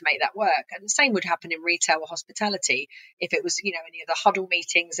taken to make that work. And the same would happen in retail or hospitality. If it was, any of the huddle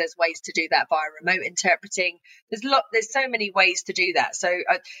meetings, there's ways to do that via remote interpreting. There's so many ways to do that. So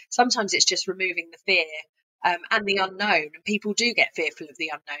sometimes it's just removing the fear and the unknown. And people do get fearful of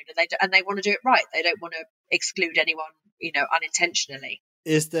the unknown, and they want to do it right. They don't want to exclude anyone, unintentionally.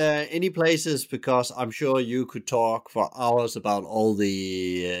 Is there any places, because I'm sure you could talk for hours about all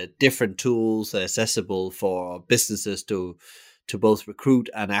the different tools accessible for businesses to both recruit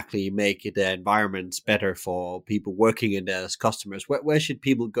and actually make the environments better for people working in there as customers? Where should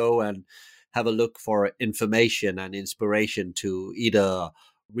people go and have a look for information and inspiration to either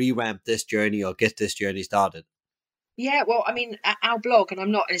revamp this journey or get this journey started? Yeah, well, I mean, our blog,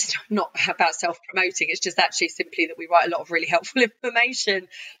 and it's not about self-promoting, it's just actually simply that we write a lot of really helpful information.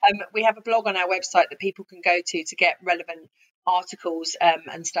 We have a blog on our website that people can go to get relevant articles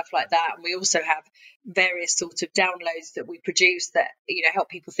and stuff like that. And we also have various sorts of downloads that we produce that help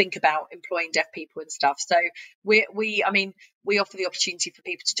people think about employing deaf people and stuff. So we offer the opportunity for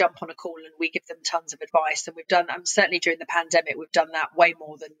people to jump on a call and we give them tons of advice. And we've done, certainly during the pandemic, we've done that way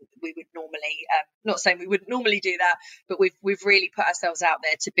more than we would normally. Not saying we wouldn't normally do that, but we've really put ourselves out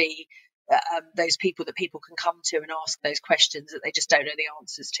there to be those people that people can come to and ask those questions that they just don't know the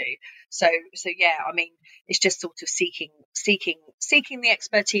answers to. So yeah, I mean, it's just sort of seeking the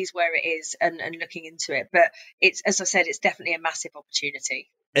expertise where it is and looking into it. But it's, as I said, it's definitely a massive opportunity.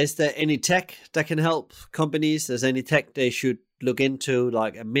 Is there any tech that can help companies? Is there any tech they should look into,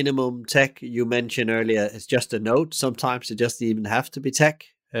 like a minimum tech? You mentioned earlier it's just a note. Sometimes it doesn't even have to be tech.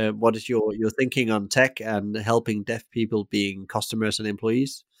 What is your thinking on tech and helping deaf people being customers and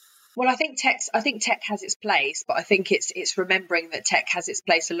employees? Well, I think tech has its place, but I think it's remembering that tech has its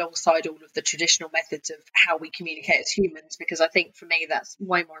place alongside all of the traditional methods of how we communicate as humans, because I think for me that's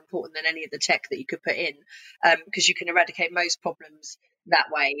way more important than any of the tech that you could put in, because you can eradicate most problems that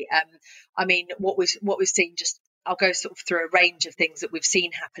way. I mean, what we've seen, just I'll go sort of through a range of things that we've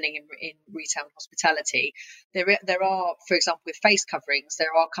seen happening in retail and hospitality. There are, for example, with face coverings,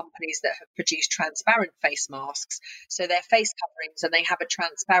 there are companies that have produced transparent face masks. So they're face coverings and they have a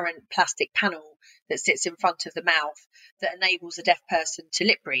transparent plastic panel that sits in front of the mouth that enables a deaf person to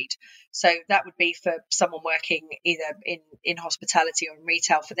lip read. So that would be for someone working either in hospitality or in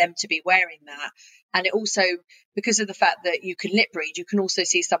retail, for them to be wearing that. And it also, because of the fact that you can lip read, you can also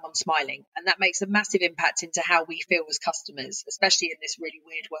see someone smiling. And that makes a massive impact into how we feel as customers, especially in this really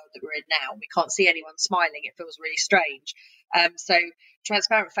weird world that we're in now. We can't see anyone smiling. It feels really strange. So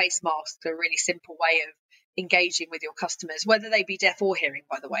transparent face masks are a really simple way of engaging with your customers, whether they be deaf or hearing,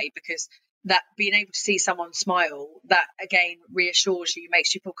 by the way, because that being able to see someone smile, that again reassures you,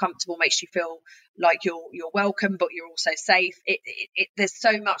 makes you feel comfortable, makes you feel like you're welcome, but you're also safe. There's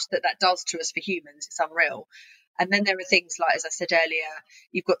so much that does to us for humans. It's unreal. And then there are things like, as I said earlier,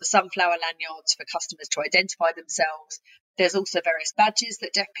 you've got the sunflower lanyards for customers to identify themselves. There's also various badges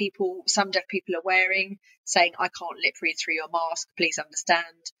that some deaf people are wearing, saying, I can't lip read through your mask, please understand.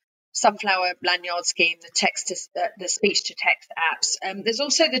 Sunflower lanyard scheme, the speech to text apps. There's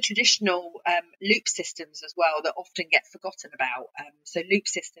also the traditional loop systems as well that often get forgotten about. So loop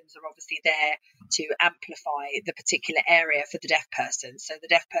systems are obviously there to amplify the particular area for the deaf person. So the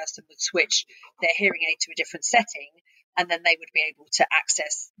deaf person would switch their hearing aid to a different setting, and then they would be able to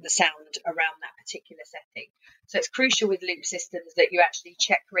access the sound around that particular setting. So it's crucial with loop systems that you actually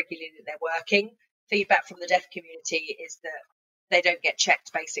check regularly that they're working. Feedback from the deaf community is that they don't get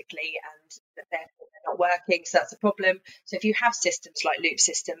checked basically, and that they're not working. So that's a problem. So if you have systems like loop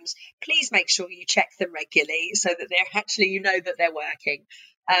systems, please make sure you check them regularly so that they're actually, you know, that they're working.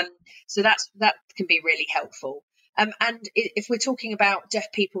 So that can be really helpful. And if we're talking about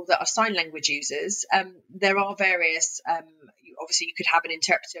deaf people that are sign language users, there are various, obviously you could have an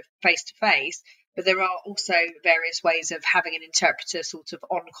interpreter face to face, but there are also various ways of having an interpreter sort of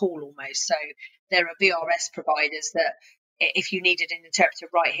on call almost. So there are VRS providers that if you needed an interpreter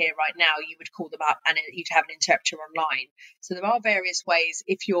right here, right now, you would call them up and you'd have an interpreter online. So there are various ways.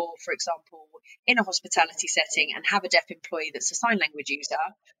 If you're, for example, in a hospitality setting and have a deaf employee that's a sign language user,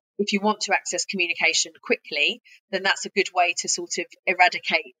 if you want to access communication quickly, then that's a good way to sort of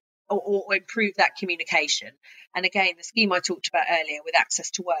eradicate or improve that communication. And again, the scheme I talked about earlier with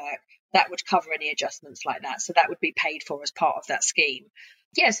access to work, that would cover any adjustments like that. So that would be paid for as part of that scheme.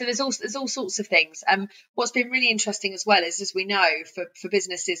 Yeah, so there's all sorts of things. What's been really interesting as well is, as we know, for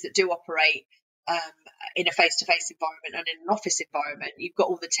businesses that do operate in a face-to-face environment and in an office environment, you've got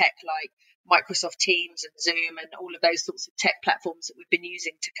all the tech like Microsoft Teams and Zoom and all of those sorts of tech platforms that we've been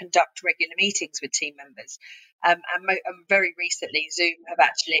using to conduct regular meetings with team members. And very recently, Zoom have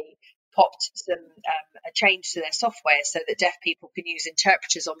actually popped a change to their software so that deaf people can use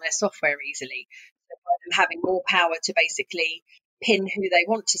interpreters on their software easily, so by them having more power to basically pin who they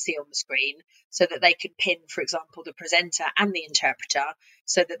want to see on the screen, so that they can pin, for example, the presenter and the interpreter,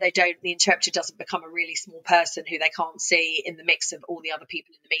 so that the interpreter doesn't become a really small person who they can't see in the mix of all the other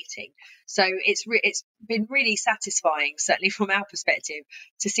people in the meeting. So it's been really satisfying, certainly from our perspective,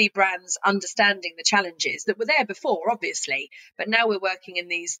 to see brands understanding the challenges that were there before, obviously, but now we're working in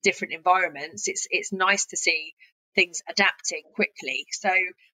these different environments. It's nice to see things adapting quickly. So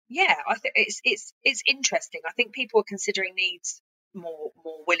yeah, I think it's interesting. I think people are considering needs more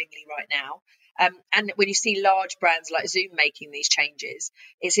willingly right now. And when you see large brands like Zoom making these changes,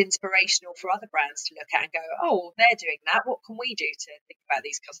 it's inspirational for other brands to look at and go, oh, they're doing that. What can we do to think about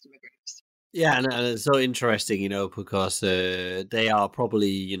these customer groups? Yeah, and it's so interesting, because they are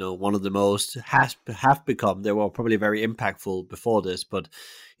probably, one of the most have become. They were probably very impactful before this, but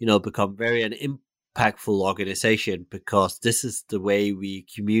become very an impactful organization because this is the way we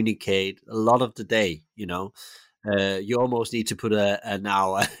communicate a lot of the day. You almost need to put a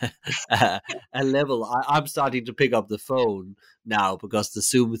now a level. I'm starting to pick up the phone now because the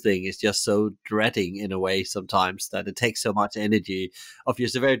Zoom thing is just so dreading in a way sometimes that it takes so much energy of you.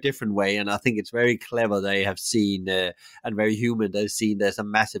 It's a very different way, and I think it's very clever they have seen and very human. They've seen there's a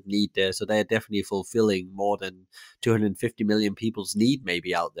massive need there, so they're definitely fulfilling more than 250 million people's need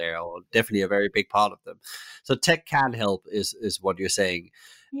maybe out there, or definitely a very big part of them. So tech can help, is what you're saying.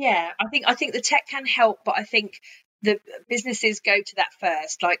 Yeah, I think the tech can help, but I think the businesses go to that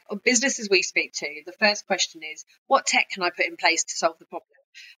first. Like businesses we speak to, the first question is, what tech can I put in place to solve the problem?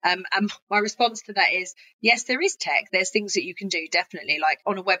 And my response to that is, yes, there is tech. There's things that you can do, definitely. Like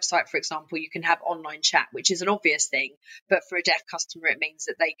on a website, for example, you can have online chat, which is an obvious thing. But for a deaf customer, it means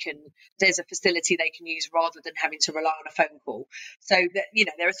that there's a facility they can use rather than having to rely on a phone call. So that,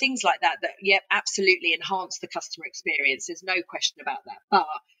 there are things like that absolutely enhance the customer experience. There's no question about that. But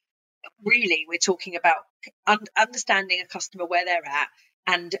really, we're talking about understanding a customer where they're at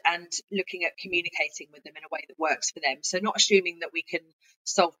and looking at communicating with them in a way that works for them. So not assuming that we can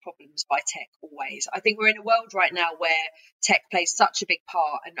solve problems by tech always. I think we're in a world right now where tech plays such a big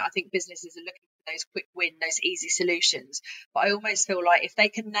part, and I think businesses are looking for those quick win, those easy solutions. But I almost feel like if they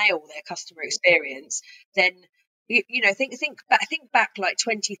can nail their customer experience, then think back like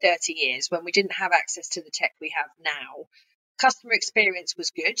 20, 30 years when we didn't have access to the tech we have now. Customer experience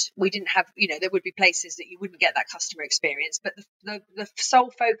was good. We didn't have, there would be places that you wouldn't get that customer experience, but the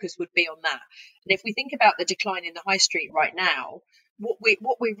sole focus would be on that. And if we think about the decline in the high street right now, what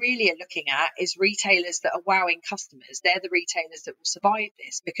we really are looking at is retailers that are wowing customers. They're the retailers that will survive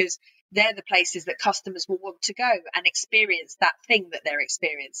this because they're the places that customers will want to go and experience that thing that they're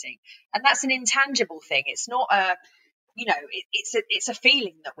experiencing. And that's an intangible thing. It's not it's a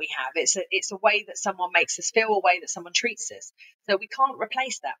feeling that we have. It's a way that someone makes us feel, a way that someone treats us. So we can't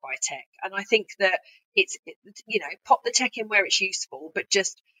replace that by tech. And I think that pop the tech in where it's useful, but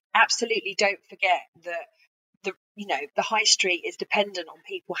just absolutely don't forget that the high street is dependent on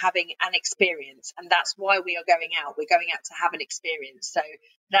people having an experience, and that's why we are going out. We're going out to have an experience. So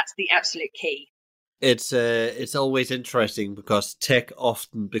that's the absolute key. It's always interesting because tech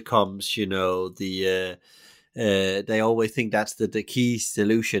often becomes, they always think that's the key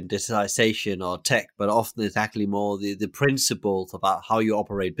solution, digitalization or tech, but often it's actually more the principles about how you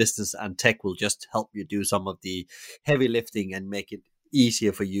operate business, and tech will just help you do some of the heavy lifting and make it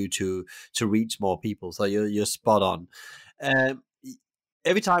easier for you to reach more people. So you're spot on. Um,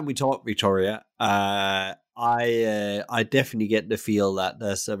 every time we talk, Victoria, I definitely get the feel that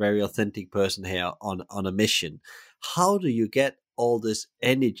there's a very authentic person here on a mission. How do you get all this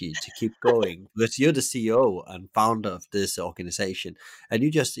energy to keep going? Because you're the CEO and founder of this organization, and you're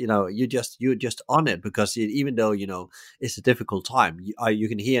just on it, because even though it's a difficult time, you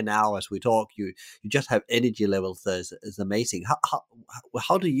can hear now as we talk, you just have energy levels that is amazing.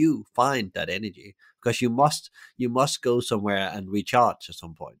 How do you find that energy? Because you must go somewhere and recharge at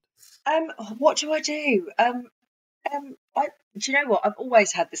some point. What do I do? Do you know what? I've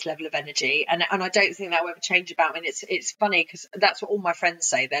always had this level of energy, and I don't think that will ever change about me. And it's funny because that's what all my friends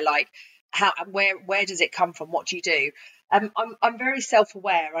say. They're like, "How? Where does it come from? What do you do?" I'm very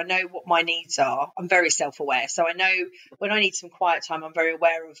self-aware. I know what my needs are. I'm very self-aware, so I know when I need some quiet time. I'm very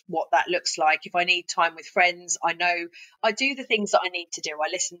aware of what that looks like. If I need time with friends, I know I do the things that I need to do. I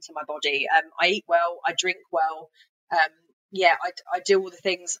listen to my body. I eat well. I drink well. Um, yeah, I do all the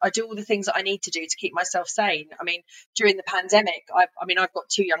things. I do all the things that I need to do to keep myself sane. I mean, during the pandemic, I've got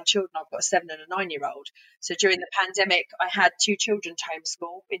two young children. I've got a 7 and a 9-year-old. So during the pandemic, I had two children to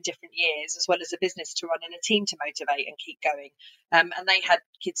homeschool in different years, as well as a business to run and a team to motivate and keep going. And they had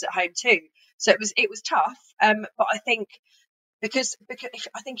kids at home too. So it was tough. But I think because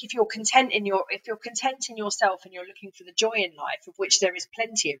if you're content in yourself and you're looking for the joy in life, of which there is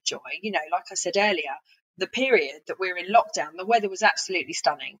plenty of joy, like I said earlier, the period that we're in lockdown, the weather was absolutely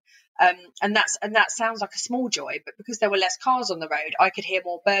stunning, and that sounds like a small joy, but because there were less cars on the road, I could hear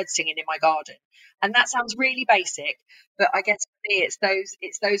more birds singing in my garden, and that sounds really basic, but I guess for me,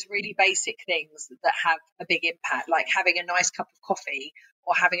 it's those really basic things that have a big impact, like having a nice cup of coffee,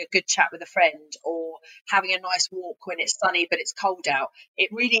 or having a good chat with a friend, or having a nice walk when it's sunny but it's cold out. It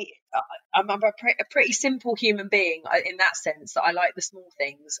really, I'm a pretty simple human being in that sense, that I like the small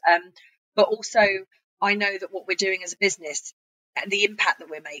things, but also I know that what we're doing as a business, and the impact that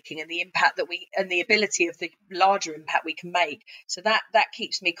we're making, and and the ability of the larger impact we can make. So that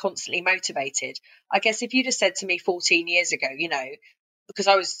keeps me constantly motivated. I guess if you'd have said to me 14 years ago, because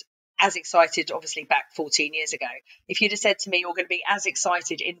I was as excited, obviously, back 14 years ago, if you'd have said to me, you're going to be as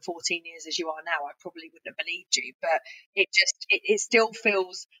excited in 14 years as you are now, I probably wouldn't have believed you. But it still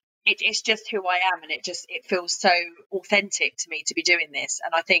feels, it's just who I am, and it feels so authentic to me to be doing this.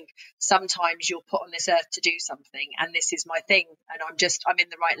 And I think sometimes you're put on this earth to do something, and this is my thing, and I'm in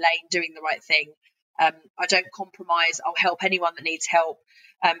the right lane doing the right thing. I don't compromise. I'll help anyone that needs help.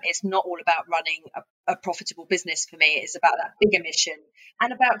 It's not all about running a profitable business for me. It's about that bigger mission,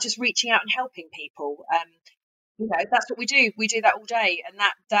 and about just reaching out and helping people. That's what we do. We do that all day, and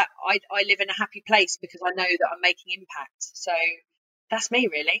that I live in a happy place because I know that I'm making impact. So that's me,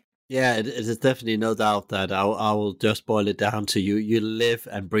 really. Yeah, it is definitely no doubt that I will just boil it down to you live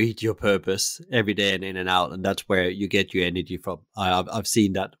and breathe your purpose every day and in and out, and that's where you get your energy from. I've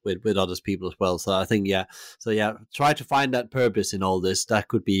seen that with other people as well. So I think try to find that purpose in all this. That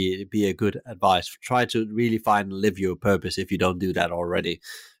could be a good advice. Try to really find and live your purpose if you don't do that already,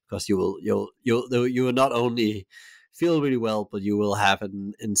 because you will not only feel really well, but you will have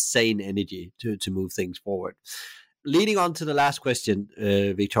an insane energy to move things forward. Leading on to the last question,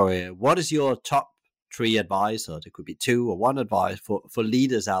 Victoria, what is your top 3 advice, or there could be 2 or 1 advice for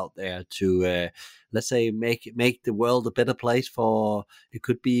leaders out there to, let's say, make the world a better place for? It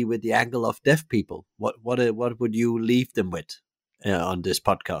could be with the angle of deaf people. What would you leave them with on this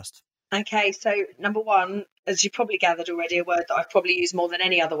podcast? Okay, so number 1, as you probably gathered already, a word that I've probably used more than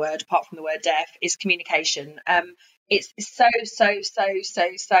any other word apart from the word deaf is communication. It's so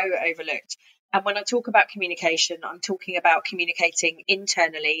overlooked. And when I talk about communication, I'm talking about communicating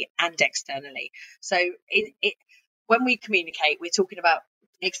internally and externally. So when we communicate, we're talking about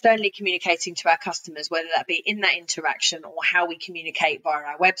externally communicating to our customers, whether that be in that interaction or how we communicate via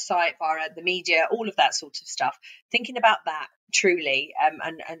our website, via the media, all of that sort of stuff. Thinking about that truly,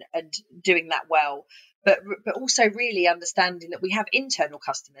 and doing that well. But also really understanding that we have internal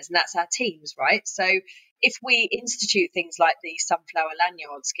customers, and that's our teams, right? So if we institute things like the Sunflower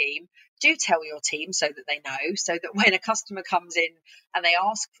Lanyard scheme, do tell your team so that they know, so that when a customer comes in and they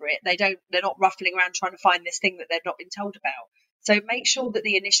ask for it, they're not ruffling around trying to find this thing that they've not been told about. So make sure that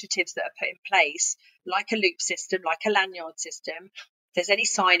the initiatives that are put in place, like a loop system, like a lanyard system, if there's any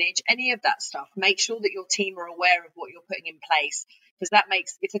signage, any of that stuff, make sure that your team are aware of what you're putting in place, because that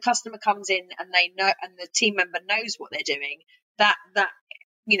makes, if the customer comes in and they know, and the team member knows what they're doing, that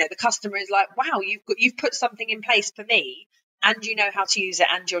the customer is like, wow, you've put something in place for me, and you know how to use it,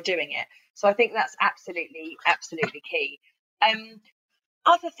 and you're doing it. So I think that's absolutely key.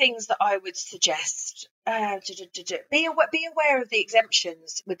 Other things that I would suggest, be aware of the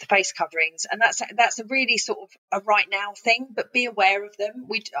exemptions with the face coverings, and that's a really sort of a right now thing, but be aware of them.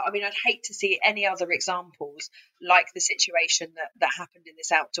 I'd hate to see any other examples like the situation that happened in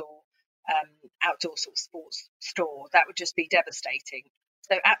this outdoor sort of sports store. That would just be devastating.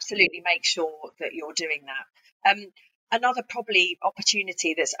 So absolutely make sure that you're doing that. Another probably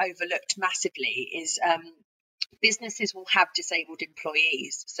opportunity that's overlooked massively is businesses will have disabled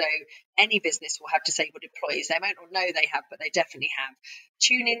employees. So any business will have disabled employees. They might not know they have, but they definitely have.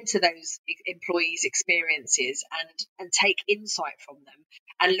 Tune into those employees' experiences and take insight from them,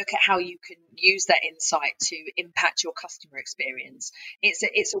 and look at how you can use that insight to impact your customer experience.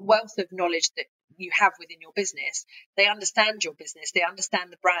 It's a wealth of knowledge that you have within your business. They understand your business. They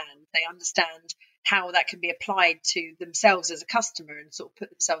understand the brand. They understand how that can be applied to themselves as a customer, and sort of put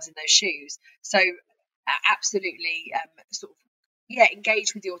themselves in those shoes. So absolutely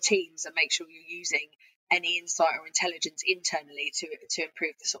engage with your teams and make sure you're using any insight or intelligence internally to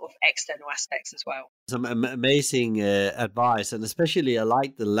improve the sort of external aspects as well. Some amazing advice, and especially I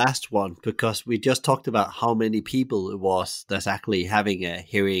like the last one, because we just talked about how many people it was that's actually having a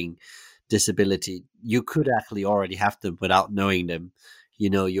hearing disability. You could actually already have them without knowing them.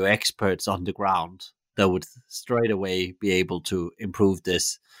 Your experts on the ground that would straight away be able to improve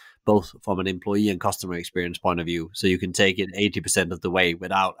this, both from an employee and customer experience point of view. So you can take it 80% of the way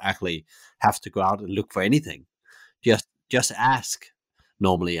without actually have to go out and look for anything. Just ask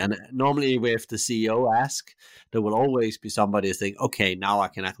normally. And normally if the CEO asks, there will always be somebody saying, okay, now I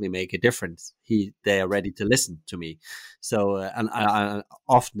can actually make a difference. They are ready to listen to me. So, and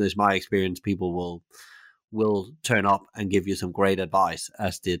often is my experience, people will turn up and give you some great advice,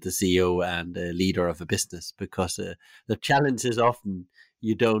 as did the CEO and the leader of a business, because the challenge is often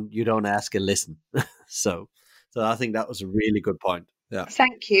you don't ask and listen. so I think that was a really good point. Yeah.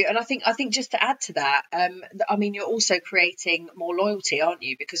 Thank you. And I think just to add to that, you're also creating more loyalty, aren't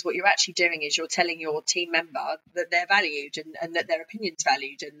you? Because what you're actually doing is you're telling your team member that they're valued, and that their opinion's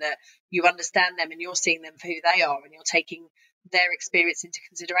valued, and that you understand them, and you're seeing them for who they are, and you're taking their experience into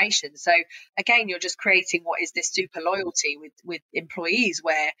consideration. So again, you're just creating what is this super loyalty with employees,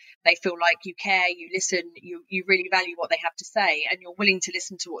 where they feel like you care, you listen, you really value what they have to say, and you're willing to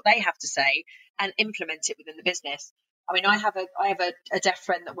listen to what they have to say and implement it within the business. I have a deaf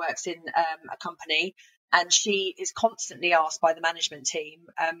friend that works in a company, and she is constantly asked by the management team,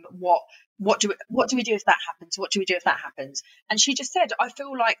 what do we do if that happens? What do we do if that happens? And she just said, I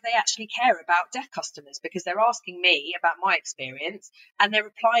feel like they actually care about deaf customers, because they're asking me about my experience, and they're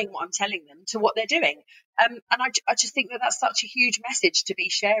applying what I'm telling them to what they're doing. And I just think that that's such a huge message to be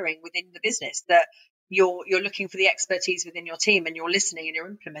sharing within the business, that you're looking for the expertise within your team, and you're listening and you're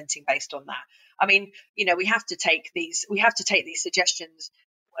implementing based on that. We have to take these suggestions,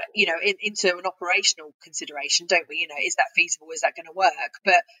 into an operational consideration, don't we? Is that feasible? Is that going to work?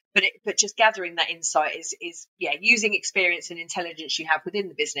 But just gathering that insight is using experience and intelligence you have within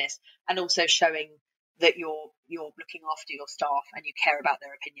the business, and also showing that you're looking after your staff and you care about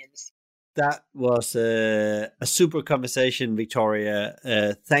their opinions. That was a super conversation, Victoria.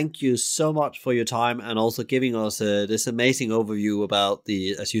 Thank you so much for your time, and also giving us this amazing overview about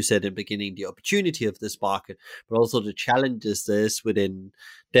the, as you said in the beginning, the opportunity of this market, but also the challenges there is within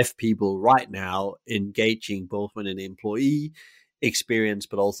deaf people right now, engaging both with an employee experience,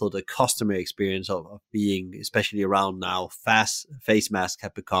 but also the customer experience of being, especially around now, face masks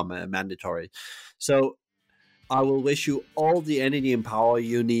have become mandatory. So I will wish you all the energy and power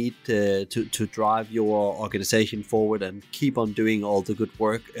you need to drive your organization forward, and keep on doing all the good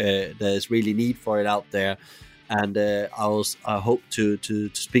work. There's really need for it out there. And I hope to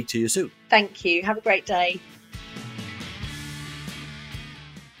speak to you soon. Thank you. Have a great day.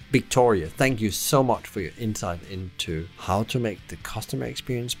 Victoria, thank you so much for your insight into how to make the customer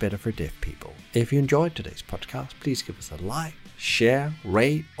experience better for deaf people. If you enjoyed today's podcast, please give us a like, share,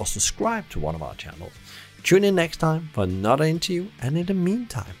 rate, or subscribe to one of our channels. Tune in next time for another interview, and in the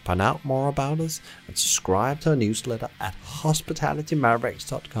meantime, find out more about us and subscribe to our newsletter at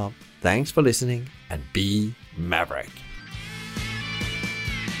hospitalitymavericks.com. Thanks for listening, and be Maverick.